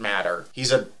 Doesn't matter.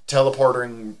 He's a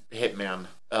teleporting hitman,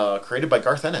 created by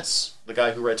Garth Ennis, the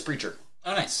guy who writes Preacher.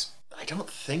 Oh, nice. I don't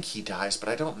think he dies, but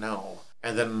I don't know.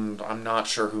 And then I'm not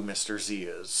sure who Mr. Z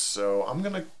is, so I'm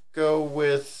gonna go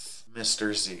with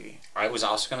Mr. Z. I was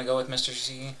also going to go with Mr.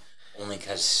 Z, only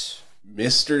because...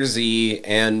 Mr. Z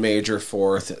and Major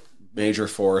Force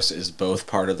is both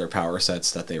part of their power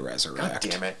sets that they resurrect.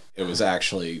 God damn it. It was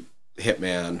actually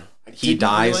Hitman He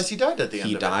dies. He died at the end.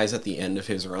 He dies at the end of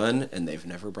his run, and they've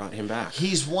never brought him back.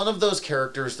 He's one of those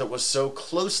characters that was so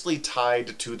closely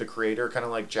tied to the creator, kind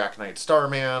of like Jack Knight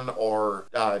Starman or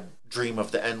Dream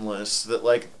of the Endless, that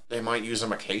like they might use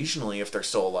him occasionally if they're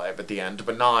still alive at the end,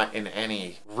 but not in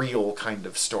any real kind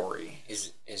of story.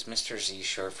 Is Mr. Z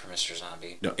short for Mr.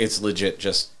 Zombie? No, it's legit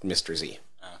just Mr. Z.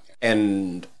 Oh, okay.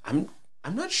 And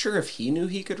I'm not sure if he knew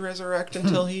he could resurrect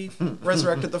until he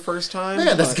resurrected the first time.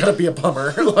 Man, that's gotta be a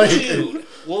bummer. Like, dude,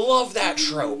 love that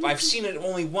trope. I've seen it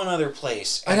only one other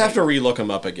place. I'd have to relook him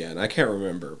up again. I can't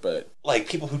remember, but like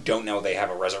people who don't know they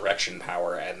have a resurrection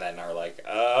power and then are like,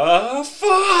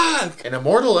 fuck! An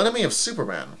immortal enemy of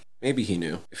Superman. Maybe he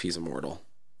knew if he's immortal.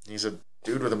 He's a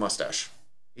dude with a mustache.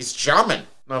 He's Jamin.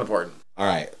 Not important. All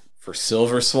right, for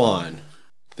Silver Swan,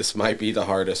 this might be the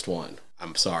hardest one.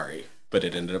 I'm sorry, but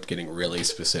it ended up getting really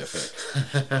specific.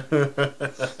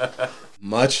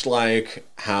 Much like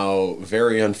how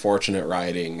very unfortunate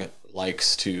writing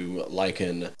likes to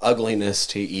liken ugliness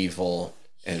to evil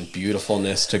and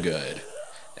beautifulness to good.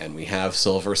 And we have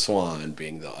Silver Swan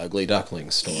being the ugly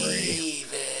duckling story.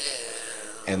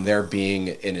 And there being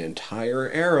an entire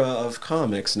era of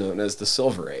comics known as the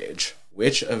Silver Age.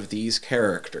 Which of these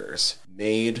characters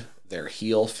made their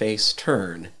heel face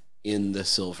turn in the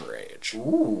Silver Age?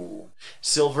 Ooh.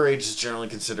 Silver Age is generally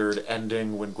considered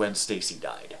ending when Gwen Stacy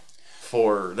died.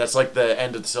 That's like the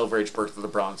end of the Silver Age, birth of the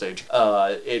Bronze Age.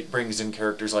 It brings in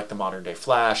characters like the modern day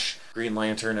Flash, Green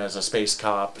Lantern as a space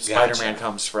cop, Spider-Man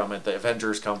comes from it, the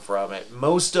Avengers come from it.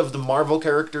 Most of the Marvel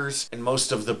characters and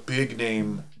most of the big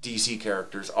name DC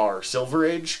characters are Silver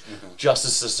Age. Mm-hmm.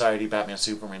 Justice Society, Batman,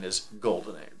 Superman is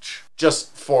Golden Age.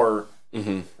 Just for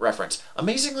reference.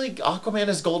 Amazingly, Aquaman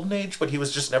is Golden Age, but he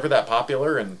was just never that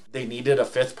popular, and they needed a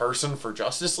fifth person for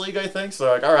Justice League, I think. So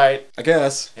they're like, all right, I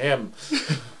guess. Him.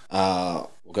 We'll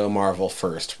go Marvel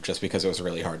first, just because it was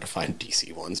really hard to find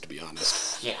DC ones, to be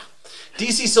honest. Yeah.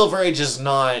 DC Silver Age is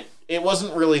not... It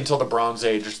wasn't really until the Bronze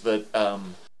Age that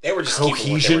they were just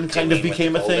cohesion kind of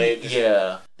became a thing. Age.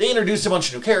 Yeah. They introduced a bunch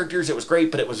of new characters. It was great,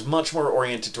 but it was much more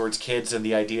oriented towards kids, and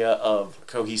the idea of a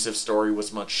cohesive story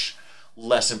was much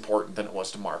less important than it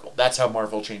was to Marvel. That's how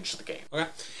Marvel changed the game. Okay.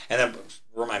 And then,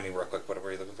 remind me real quick, what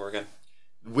were you looking for again?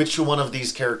 Which one of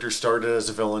these characters started as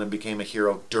a villain and became a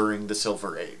hero during the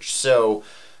Silver Age? So,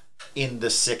 in the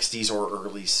 60s or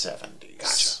early 70s.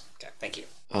 Gotcha. Okay, thank you.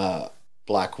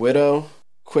 Black Widow,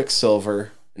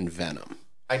 Quicksilver, and Venom.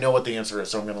 I know what the answer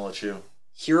is, so I'm going to let you...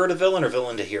 Hero to villain or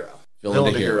villain to hero?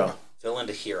 Villain to hero. Villain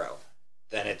to hero.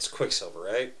 Then it's Quicksilver,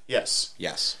 right? Yes.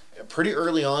 Yes. Pretty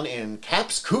early on in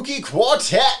Cap's Kooky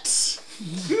Quartet,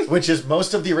 which is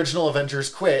most of the original Avengers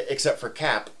quit, except for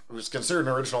Cap, who's considered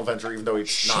an original Avenger, even though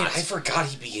he's not. I forgot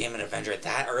he became an Avenger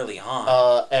that early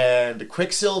on. And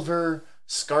Quicksilver,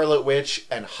 Scarlet Witch,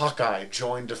 and Hawkeye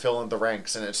joined to fill in the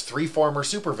ranks, and it's 3 former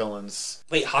supervillains.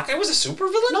 Wait, Hawkeye was a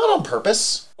supervillain? Not on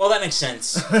purpose. Well, that makes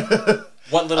sense.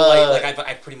 What little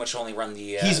I pretty much only run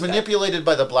the... he's manipulated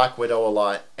by the Black Widow a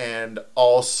lot, and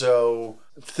also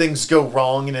things go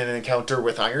wrong in an encounter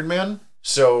with Iron Man,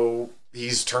 so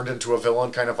he's turned into a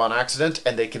villain kind of on accident,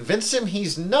 and they convince him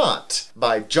he's not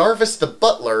by Jarvis the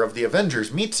Butler of the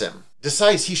Avengers meets him,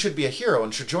 decides he should be a hero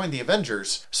and should join the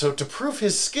Avengers, so to prove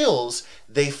his skills,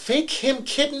 they fake him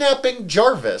kidnapping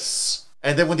Jarvis.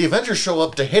 And then when the Avengers show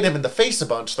up to hit him in the face a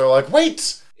bunch, they're like,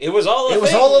 wait! It was all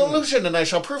an illusion, and I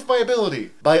shall prove my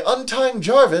ability by untying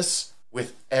Jarvis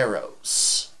with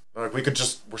arrows. Like,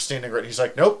 we're standing right. He's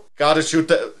like, nope, gotta shoot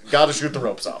the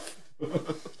ropes off.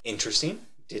 Interesting.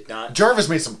 Did not. Jarvis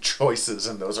made some choices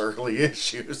in those early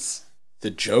issues. The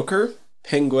Joker,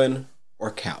 Penguin,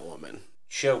 or Catwoman?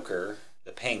 Joker,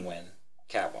 the Penguin,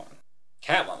 Catwoman.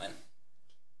 Catwoman.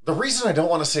 The reason I don't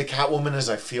want to say Catwoman is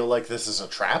I feel like this is a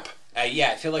trap.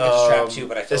 Yeah, I feel like it's a trap too,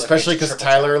 but I feel especially because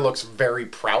Tyler looks very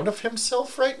proud of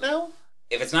himself right now.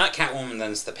 If it's not Catwoman,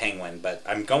 then it's the Penguin. But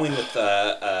I'm going with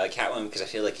Catwoman because I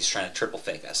feel like he's trying to triple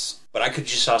fake us. But I could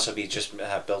just also be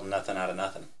building nothing out of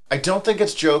nothing. I don't think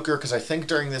it's Joker because I think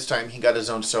during this time he got his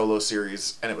own solo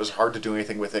series and it was hard to do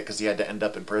anything with it because he had to end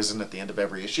up in prison at the end of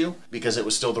every issue because it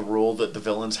was still the rule that the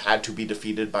villains had to be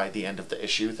defeated by the end of the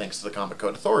issue thanks to the Comic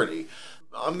Code Authority.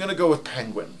 I'm going to go with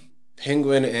Penguin.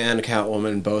 Penguin and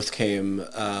Catwoman both came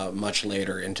much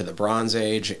later into the Bronze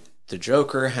Age. The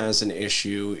Joker has an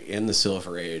issue in the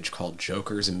Silver Age called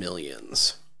Joker's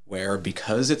Millions, where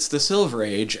because it's the Silver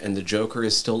Age and the Joker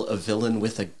is still a villain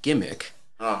with a gimmick,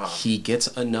 he gets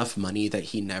enough money that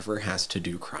he never has to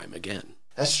do crime again.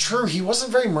 That's true. He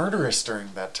wasn't very murderous during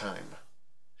that time.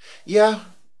 Yeah,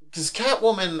 Because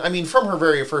Catwoman, I mean, from her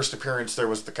very first appearance, there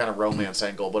was the kind of romance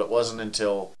angle, but it wasn't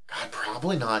until, God,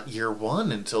 probably not year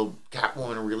one, until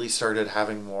Catwoman really started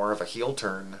having more of a heel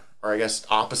turn. Or I guess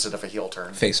opposite of a heel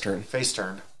turn. Face turn. Face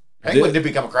turn. Penguin did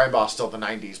become a crime boss till the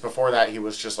 90s. Before that, he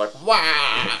was just like,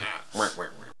 wah!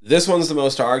 This one's the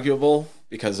most arguable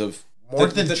because of... More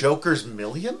than Joker's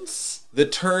millions? The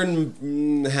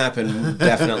turn happened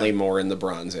definitely more in the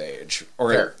Bronze Age.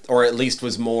 Or at least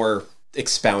was more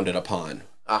expounded upon.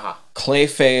 Uh-huh.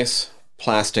 Clayface,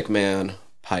 Plastic Man,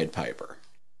 Pied Piper.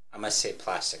 I must say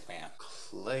Plastic Man.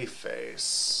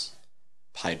 Clayface.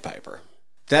 Pied Piper.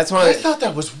 That's why I thought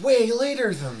that was way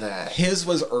later than that. His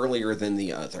was earlier than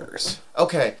the others.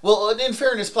 Okay. Well, in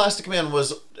fairness, Plastic Man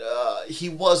was... he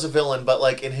was a villain, but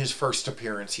like in his first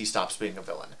appearance, he stops being a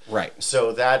villain. Right.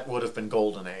 So that would have been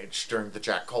Golden Age during the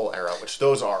Jack Cole era, which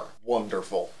those are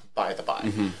wonderful, by the by.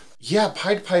 Mm-hmm. Yeah,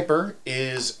 Pied Piper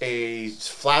is a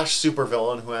Flash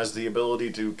supervillain who has the ability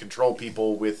to control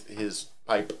people with his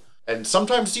pipe. And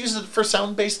sometimes use it for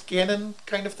sound-based cannon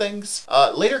kind of things.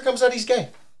 Later comes out he's gay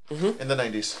in the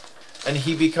 90s. And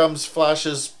he becomes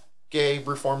Flash's gay,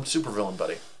 reformed supervillain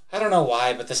buddy. I don't know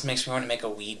why, but this makes me want to make a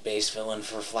weed-based villain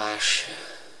for Flash.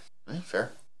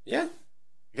 Fair. Yeah.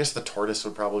 I guess the tortoise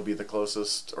would probably be the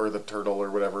closest, or the turtle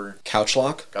or whatever.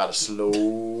 Couchlock? Gotta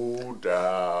slow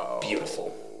down.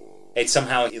 Beautiful. It's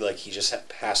somehow, he just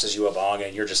passes you a bong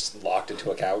and you're just locked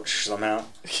into a couch somehow.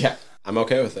 Yeah. I'm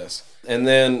okay with this. And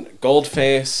then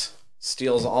Goldface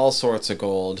steals all sorts of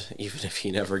gold, even if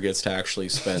he never gets to actually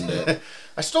spend it.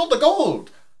 I stole the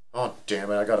gold! Oh,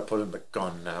 damn it, I gotta put in the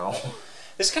gun now.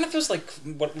 This kind of feels like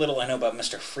what little I know about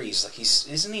Mr. Freeze.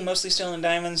 Isn't he mostly stealing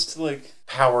diamonds to,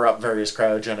 power up various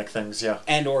cryogenic things, yeah.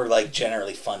 And or,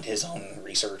 generally fund his own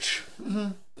research. Mm-hmm.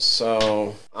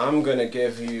 So, I'm gonna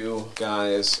give you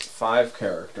guys 5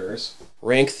 characters.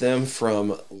 Rank them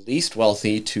from least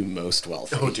wealthy to most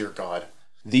wealthy. Oh, dear God.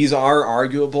 These are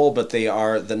arguable, but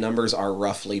the numbers are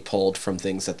roughly pulled from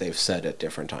things that they've said at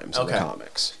different times in the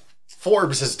comics.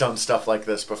 Forbes has done stuff like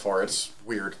this before. It's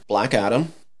weird. Black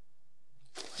Adam.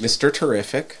 Mr.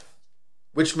 Terrific.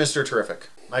 Which Mr. Terrific?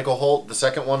 Michael Holt, the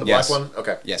second one, the Yes. black one?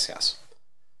 Okay. Yes.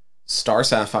 Star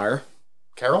Sapphire.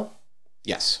 Carol?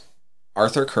 Yes.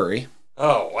 Arthur Curry.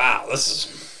 Oh, wow, this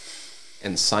is...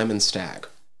 And Simon Stagg.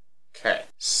 Okay.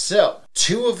 So,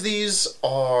 2 of these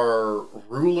are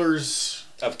rulers...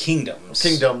 Of kingdoms.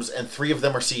 And 3 of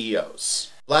them are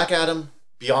CEOs. Black Adam,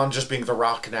 beyond just being The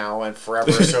Rock now and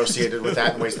forever associated with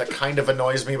that in ways that kind of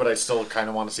annoys me, but I still kind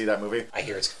of want to see that movie. I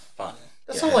hear it's fun.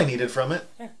 That's all I needed from it.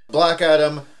 Yeah. Black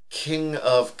Adam, King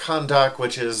of Kahndaq,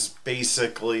 which is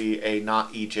basically a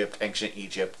not Egypt, ancient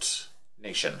Egypt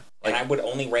nation. And I would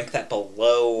only rank that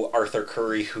below Arthur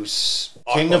Curry, who's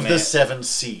King of the Seven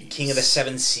Seas. King of the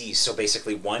Seven Seas. So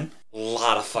basically, 1, a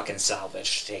lot of fucking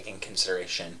salvage to take in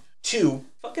consideration. 2,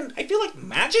 fucking, I feel like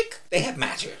magic? They have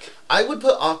magic. I would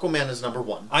put Aquaman as number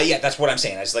 1. Yeah, that's what I'm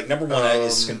saying. It's number 1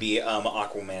 is going to be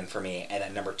Aquaman for me, and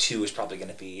then number 2 is probably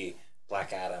going to be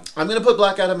Black Adam. I'm going to put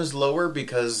Black Adam as lower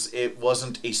because it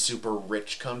wasn't a super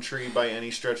rich country by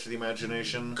any stretch of the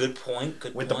imagination. Good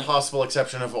point. With the possible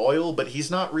exception of oil, but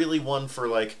he's not really one for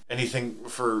anything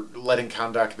for letting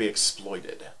Kahndaq be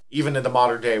exploited. Even in the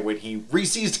modern day when he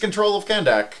re-seized control of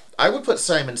Kahndaq. I would put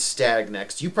Simon Stagg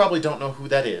next. You probably don't know who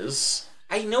that is.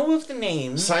 I know of the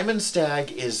name. Simon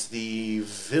Stagg is the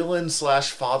villain /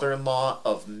 father-in-law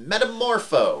of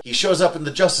Metamorpho. He shows up in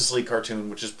the Justice League cartoon,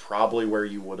 which is probably where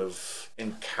you would have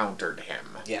encountered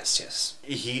him. Yes.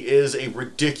 He is a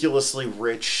ridiculously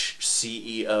rich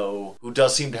CEO who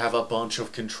does seem to have a bunch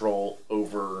of control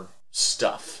over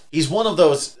stuff. He's one of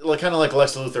those, kind of like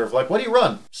Lex Luthor, of what do you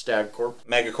run? Stag Corp.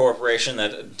 Mega corporation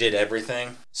that did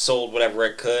everything, sold whatever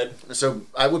it could. So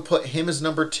I would put him as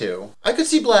number 2. I could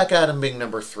see Black Adam being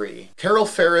number 3. Carol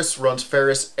Ferris runs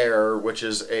Ferris Air, which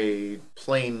is a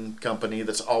plane company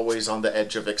that's always on the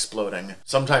edge of exploding.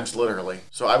 Sometimes literally.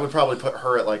 So I would probably put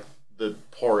her at the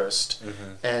poorest.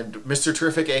 Mm-hmm. And Mr.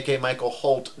 Terrific, aka Michael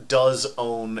Holt, does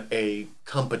own a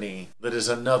company that is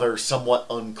another somewhat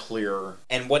unclear.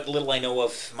 And what little I know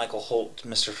of Michael Holt,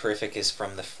 Mr. Terrific, is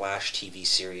from the Flash TV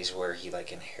series where he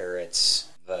inherits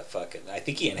I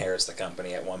think he inherits the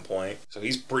company at one point. So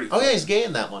he's pretty... Oh yeah, he's gay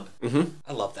in that one. Mm-hmm.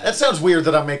 I love that. That sounds weird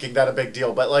that I'm making that a big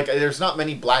deal, but there's not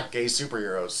many black gay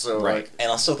superheroes, so right. And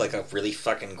also a really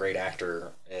fucking great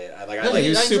actor.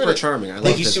 He's super charming.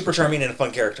 He's super charming and a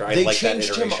fun character. They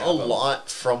changed him a lot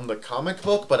from the comic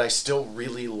book, but I still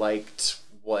really liked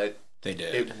what they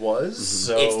did. It was. Mm-hmm.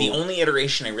 So it's the only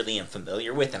iteration I really am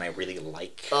familiar with, and I really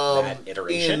like that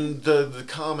iteration. In the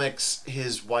comics,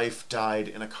 his wife died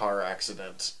in a car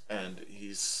accident, and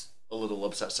he's a little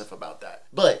obsessive about that.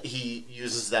 But he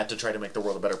uses that to try to make the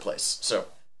world a better place.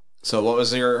 So what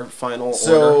was your final order?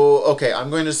 So, okay, I'm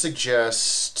going to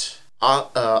suggest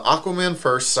Aquaman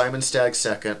first, Simon Stagg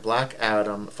second, Black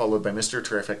Adam, followed by Mr.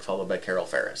 Terrific, followed by Carol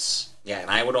Ferris. Yeah, and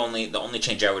the only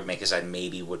change I would make is I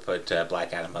maybe would put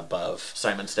Black Adam above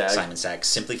Simon Stagg,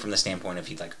 simply from the standpoint of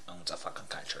he owns a fucking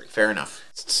country. Fair enough.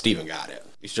 Steven got it.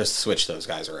 He's just switched those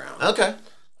guys around. Okay.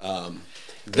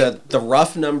 The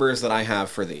rough numbers that I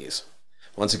have for these,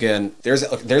 once again, there's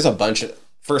a bunch of.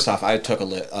 First off, I took a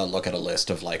look at a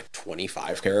list of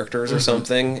 25 characters or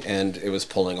something, and it was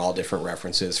pulling all different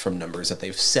references from numbers that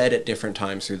they've said at different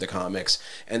times through the comics.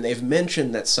 And they've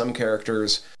mentioned that some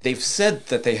characters, they've said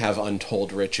that they have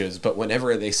untold riches, but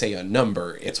whenever they say a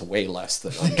number, it's way less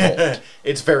than untold.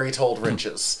 It's very told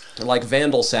riches. Like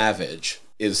Vandal Savage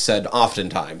is said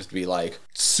oftentimes to be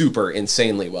super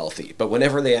insanely wealthy, but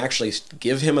whenever they actually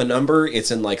give him a number,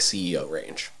 it's in CEO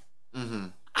range. Mm-hmm.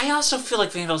 I also feel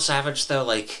like Vandal Savage, though,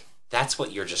 that's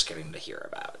what you're just getting to hear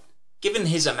about. Given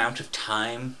his amount of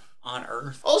time on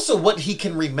Earth. Also, what he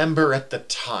can remember at the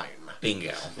time.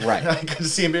 Bingo. Right. I could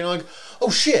see him being like,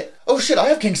 oh shit, I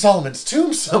have King Solomon's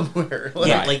tomb somewhere.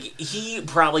 Yeah, he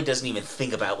probably doesn't even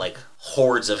think about,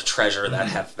 hordes of treasure that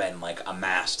have been,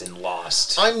 amassed and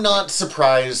lost. I'm not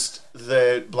surprised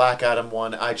the Black Adam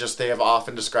one. they have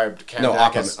often described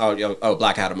Kandak as...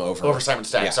 Black Adam over Simon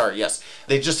Stagg, yeah. Sorry, yes.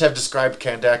 They just have described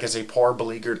Kandak as a poor,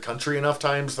 beleaguered country enough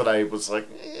times that I was like,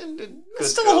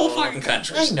 it's still a whole fucking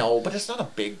country. I know, but it's not a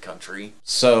big country.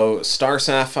 So, Star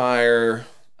Sapphire,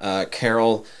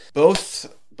 Carol, both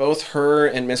her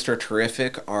and Mr.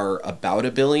 Terrific are about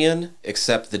 $1 billion,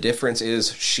 except the difference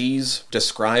is she's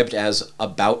described as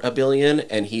about $1 billion,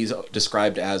 and he's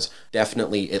described as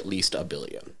definitely at least $1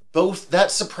 billion. That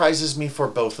surprises me for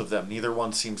both of them. Neither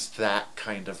one seems that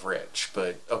kind of rich,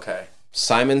 but okay.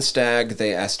 Simon Stagg,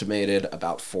 they estimated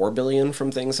about $4 billion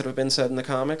from things that have been said in the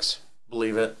comics.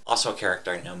 Believe it. Also a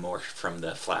character I know more from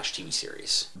the Flash TV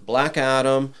series. Black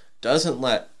Adam doesn't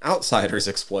let outsiders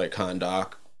exploit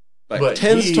Kahndaq, but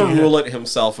tends to rule it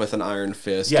himself with an iron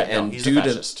fist. Yeah, and he's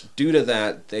due to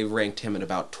that, they ranked him at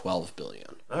about $12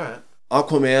 billion. All right.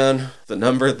 Aquaman, the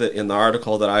number that in the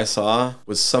article that I saw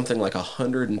was something like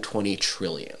 120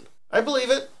 trillion. I believe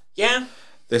it. Yeah.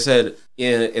 They said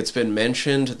it's been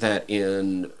mentioned that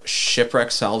in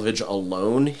shipwreck salvage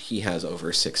alone, he has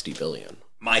over 60 billion.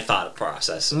 My thought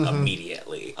process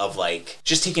immediately of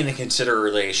just taking into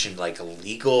consideration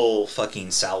legal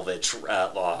fucking salvage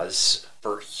laws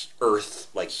for Earth,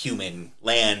 human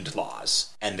land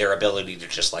laws, and their ability to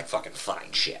just fucking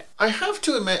find shit. I have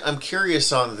to admit, I'm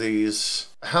curious on these.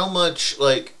 How much,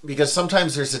 because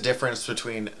sometimes there's a difference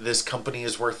between this company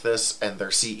is worth this and their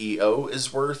CEO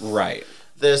is worth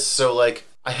this. So,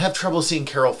 I have trouble seeing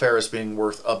Carol Ferris being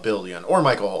worth $1 billion, or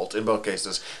Michael Holt in both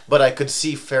cases. But I could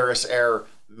see Ferris Air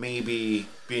maybe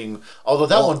being, although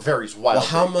that one varies wildly. Well,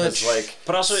 how much?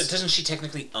 But also, doesn't she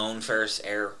technically own Ferris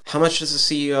Air? How much is the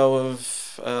CEO of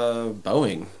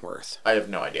Boeing worth? I have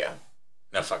no idea.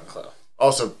 No fucking clue.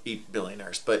 Also, eat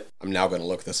billionaires, but I'm now going to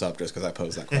look this up just because I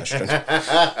posed that question.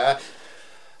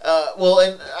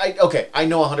 I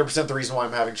know 100% the reason why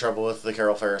I'm having trouble with the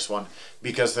Carol Ferris one,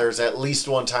 because there's at least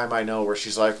one time I know where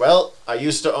she's like, well, I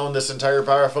used to own this entire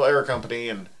powerful air company,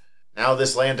 and now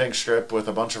this landing strip with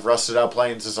a bunch of rusted out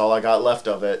planes is all I got left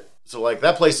of it. So,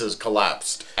 that place has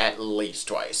collapsed at least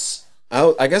twice.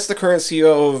 Oh, I guess the current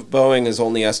CEO of Boeing is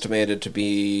only estimated to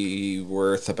be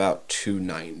worth about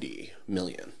 $290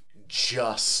 million.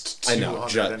 Just I know.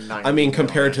 $290 million.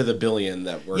 Compared to the billion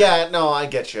that we're... Yeah, no, I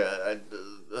get you. I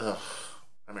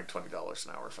make $20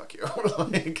 an hour, fuck you.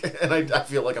 And I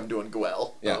feel like I'm doing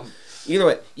well. Yeah. Either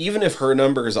way, even if her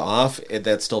number is off,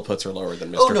 that still puts her lower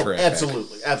than Mr. Terrific.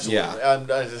 Absolutely.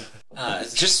 Yeah.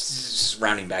 Just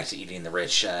rounding back to eating the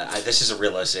rich, this is a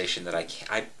realization that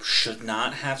I should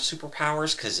not have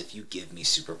superpowers, because if you give me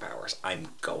superpowers, I'm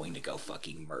going to go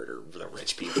fucking murder the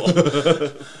rich people.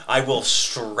 I will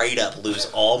straight up lose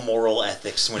all moral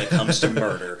ethics when it comes to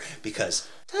murder, because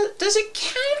does it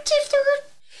count if they're a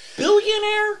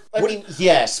billionaire? I mean,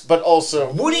 yes, but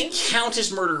also... Would it count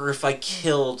as murder if I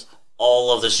killed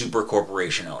all of the super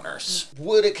corporation owners?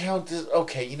 Would it count as...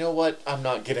 Okay, you know what? I'm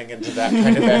not getting into that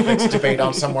kind of ethics debate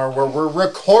on somewhere where we're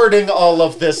recording all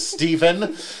of this, Stephen.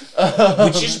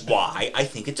 Which is why I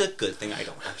think it's a good thing I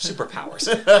don't have superpowers.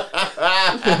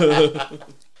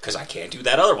 Because I can't do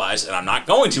that otherwise, and I'm not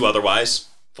going to otherwise.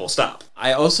 Full stop.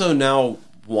 I also now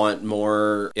want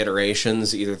more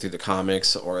iterations, either through the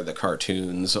comics or the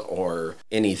cartoons or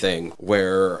anything,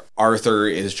 where Arthur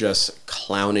is just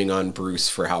clowning on Bruce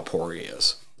for how poor he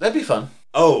is. That'd be fun.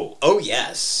 Oh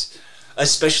yes.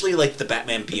 Especially like the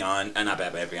Batman Beyond, not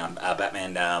Batman Beyond,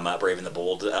 Batman Brave and the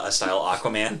Bold style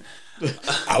Aquaman.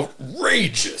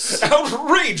 Outrageous!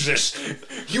 Outrageous!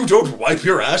 You don't wipe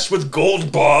your ass with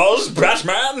gold bars,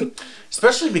 Batman?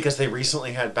 Especially because they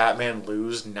recently had Batman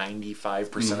lose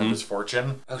 95% of his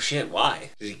fortune. Oh shit,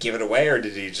 why? Did he give it away, or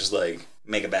did he just, like,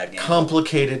 make a bad gamble?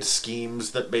 Complicated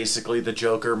schemes that basically the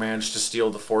Joker managed to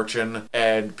steal the fortune,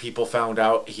 and people found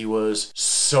out he was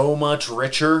so much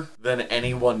richer than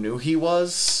anyone knew he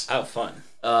was. Oh, fun.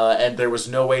 And there was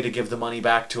no way to give the money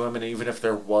back to him, and even if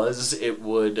there was, it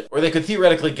would... Or they could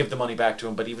theoretically give the money back to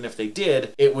him, but even if they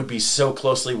did, it would be so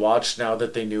closely watched now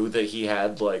that they knew that he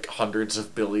had, like, hundreds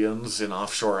of billions in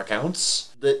offshore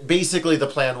accounts. That basically the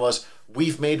plan was,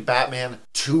 we've made Batman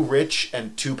too rich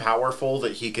and too powerful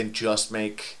that he can just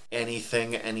make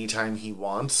anything anytime he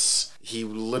wants. He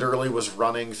literally was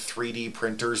running 3D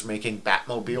printers making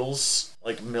Batmobiles.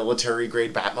 Like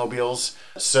military-grade Batmobiles.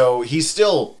 So he's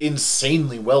still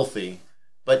insanely wealthy,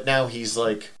 but now he's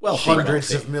like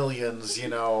hundreds of millions, you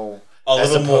know, a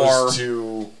as little more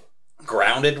to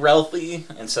grounded wealthy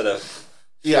instead of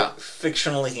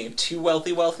fictionally too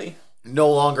wealthy. No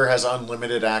longer has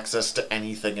unlimited access to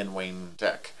anything in Wayne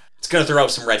Tech. It's going to throw up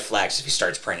some red flags if he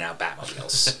starts printing out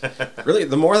Batmobiles. Really,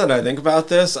 the more that I think about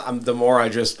this, the more I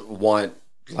just want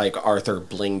like Arthur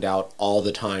blinged out all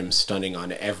the time, stunning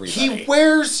on everybody. He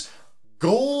wears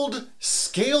gold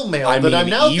scale mail I that mean, I'm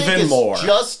now even thinking more. is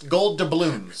just gold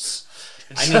doubloons.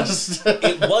 I mean,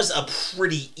 it was a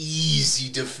pretty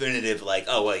easy, definitive, like,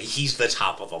 oh, well, he's the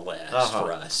top of the list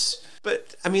for us.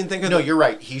 But, I mean, think of... No, you're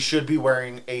right. He should be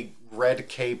wearing a red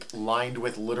cape lined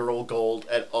with literal gold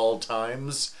at all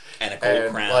times. And a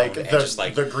gold crown. Like, and just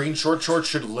like the green shorts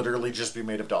should literally just be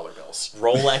made of dollar bills.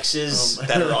 Rolexes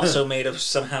that are also made of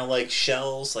somehow, like,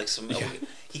 shells. Like, some...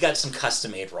 He got some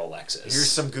custom-made Rolexes.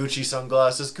 Here's some Gucci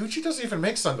sunglasses. Gucci doesn't even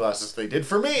make sunglasses. They did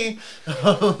for me.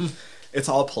 It's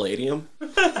all palladium.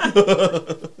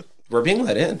 We're being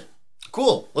let in.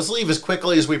 Cool. Let's leave as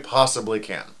quickly as we possibly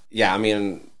can. Yeah, I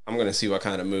mean, I'm going to see what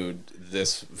kind of mood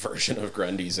this version of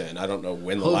Grundy's in. I don't know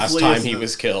when the last Hopefully time he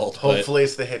was killed. Hopefully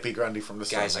it's the hippie Grundy from the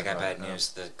Guys, I got bad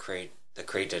news. The crate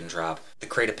didn't drop. The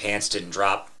crate of pants didn't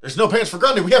drop. There's no pants for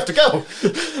Grundy. We have to go.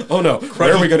 Oh no.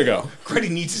 Where are we going to go? Grundy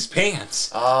needs his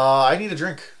pants. I need a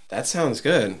drink. That sounds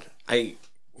good. I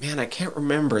can't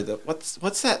remember.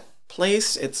 What's that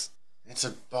place? It's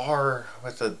a bar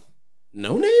with a...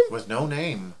 No name? With no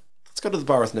name. Let's go to the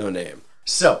bar with no name.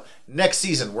 So, next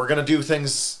season, we're going to do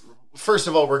things... First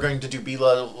of all, we're going to do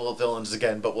B-level villains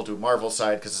again, but we'll do Marvel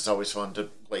side because it's always fun to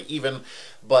play even.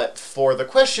 But for the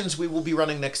questions, we will be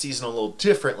running next season a little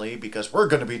differently because we're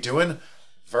going to be doing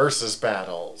versus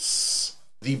battles.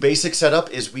 The basic setup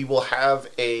is we will have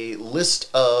a list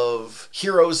of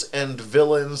heroes and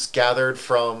villains gathered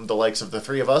from the likes of the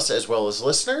three of us as well as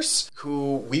listeners,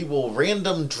 who we will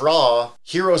random draw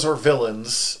heroes or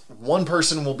villains. One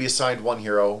person will be assigned one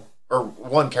hero, or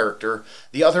one character,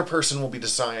 the other person will be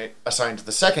assigned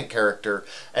the second character,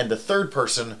 and the third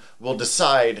person will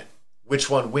decide which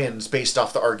one wins based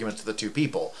off the arguments of the two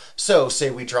people. So, say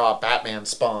we draw Batman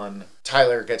Spawn,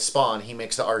 Tyler gets Spawn, he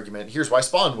makes the argument, here's why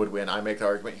Spawn would win, I make the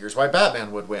argument, here's why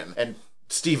Batman would win, and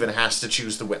Steven has to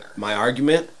choose the winner. My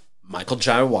argument, Michael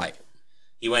Jai White.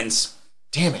 He wins.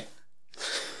 Damn it.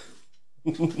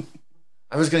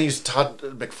 I was going to use Todd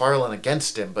McFarlane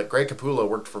against him, but Greg Capullo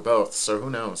worked for both, so who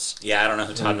knows? Yeah, I don't know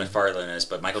who Todd McFarlane is,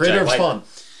 but Michael Creator Jai White. Spawn.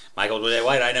 Michael Jai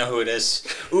White, I know who it is.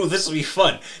 Ooh, this will be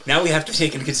fun. Now we have to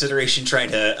take into consideration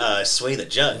trying to sway the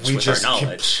judge with our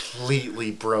knowledge.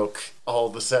 Completely broke all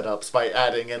the setups by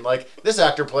adding in, like, this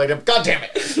actor played him. God damn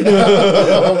it!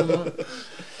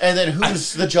 And then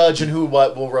who's the judge and who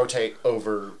what will rotate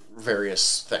over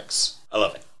various things. I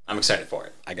love it. I'm excited for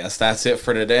it. I guess that's it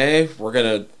for today. We're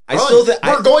gonna...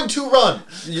 We're going to run!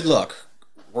 Look,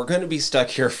 we're going to be stuck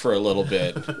here for a little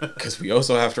bit, because we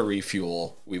also have to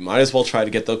refuel. We might as well try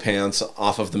to get the pants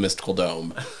off of the Mystical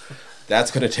Dome. That's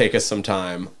going to take us some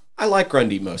time. I like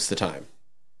Grundy most of the time.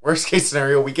 Worst case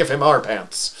scenario, we give him our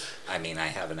pants. I mean, I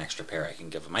have an extra pair I can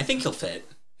give him. I think he'll fit.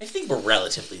 I think we're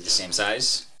relatively the same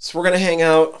size. So we're going to hang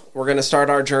out. We're going to start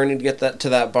our journey to get to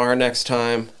that bar next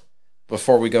time.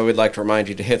 Before we go, we'd like to remind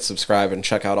you to hit subscribe and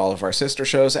check out all of our sister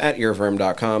shows at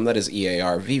earworm.com. That is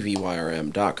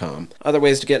EARVVYRM.com. Other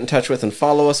ways to get in touch with and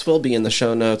follow us will be in the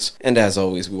show notes. And as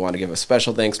always, we want to give a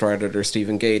special thanks to our editor,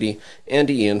 Stephen Gady, and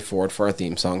Ian Ford for our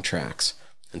theme song tracks.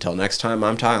 Until next time,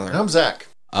 I'm Tyler. I'm Zach.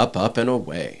 Up, up, and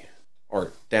away.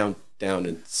 Or down, down,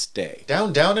 and stay.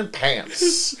 Down, down, and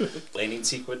pants. Landing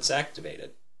sequence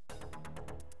activated.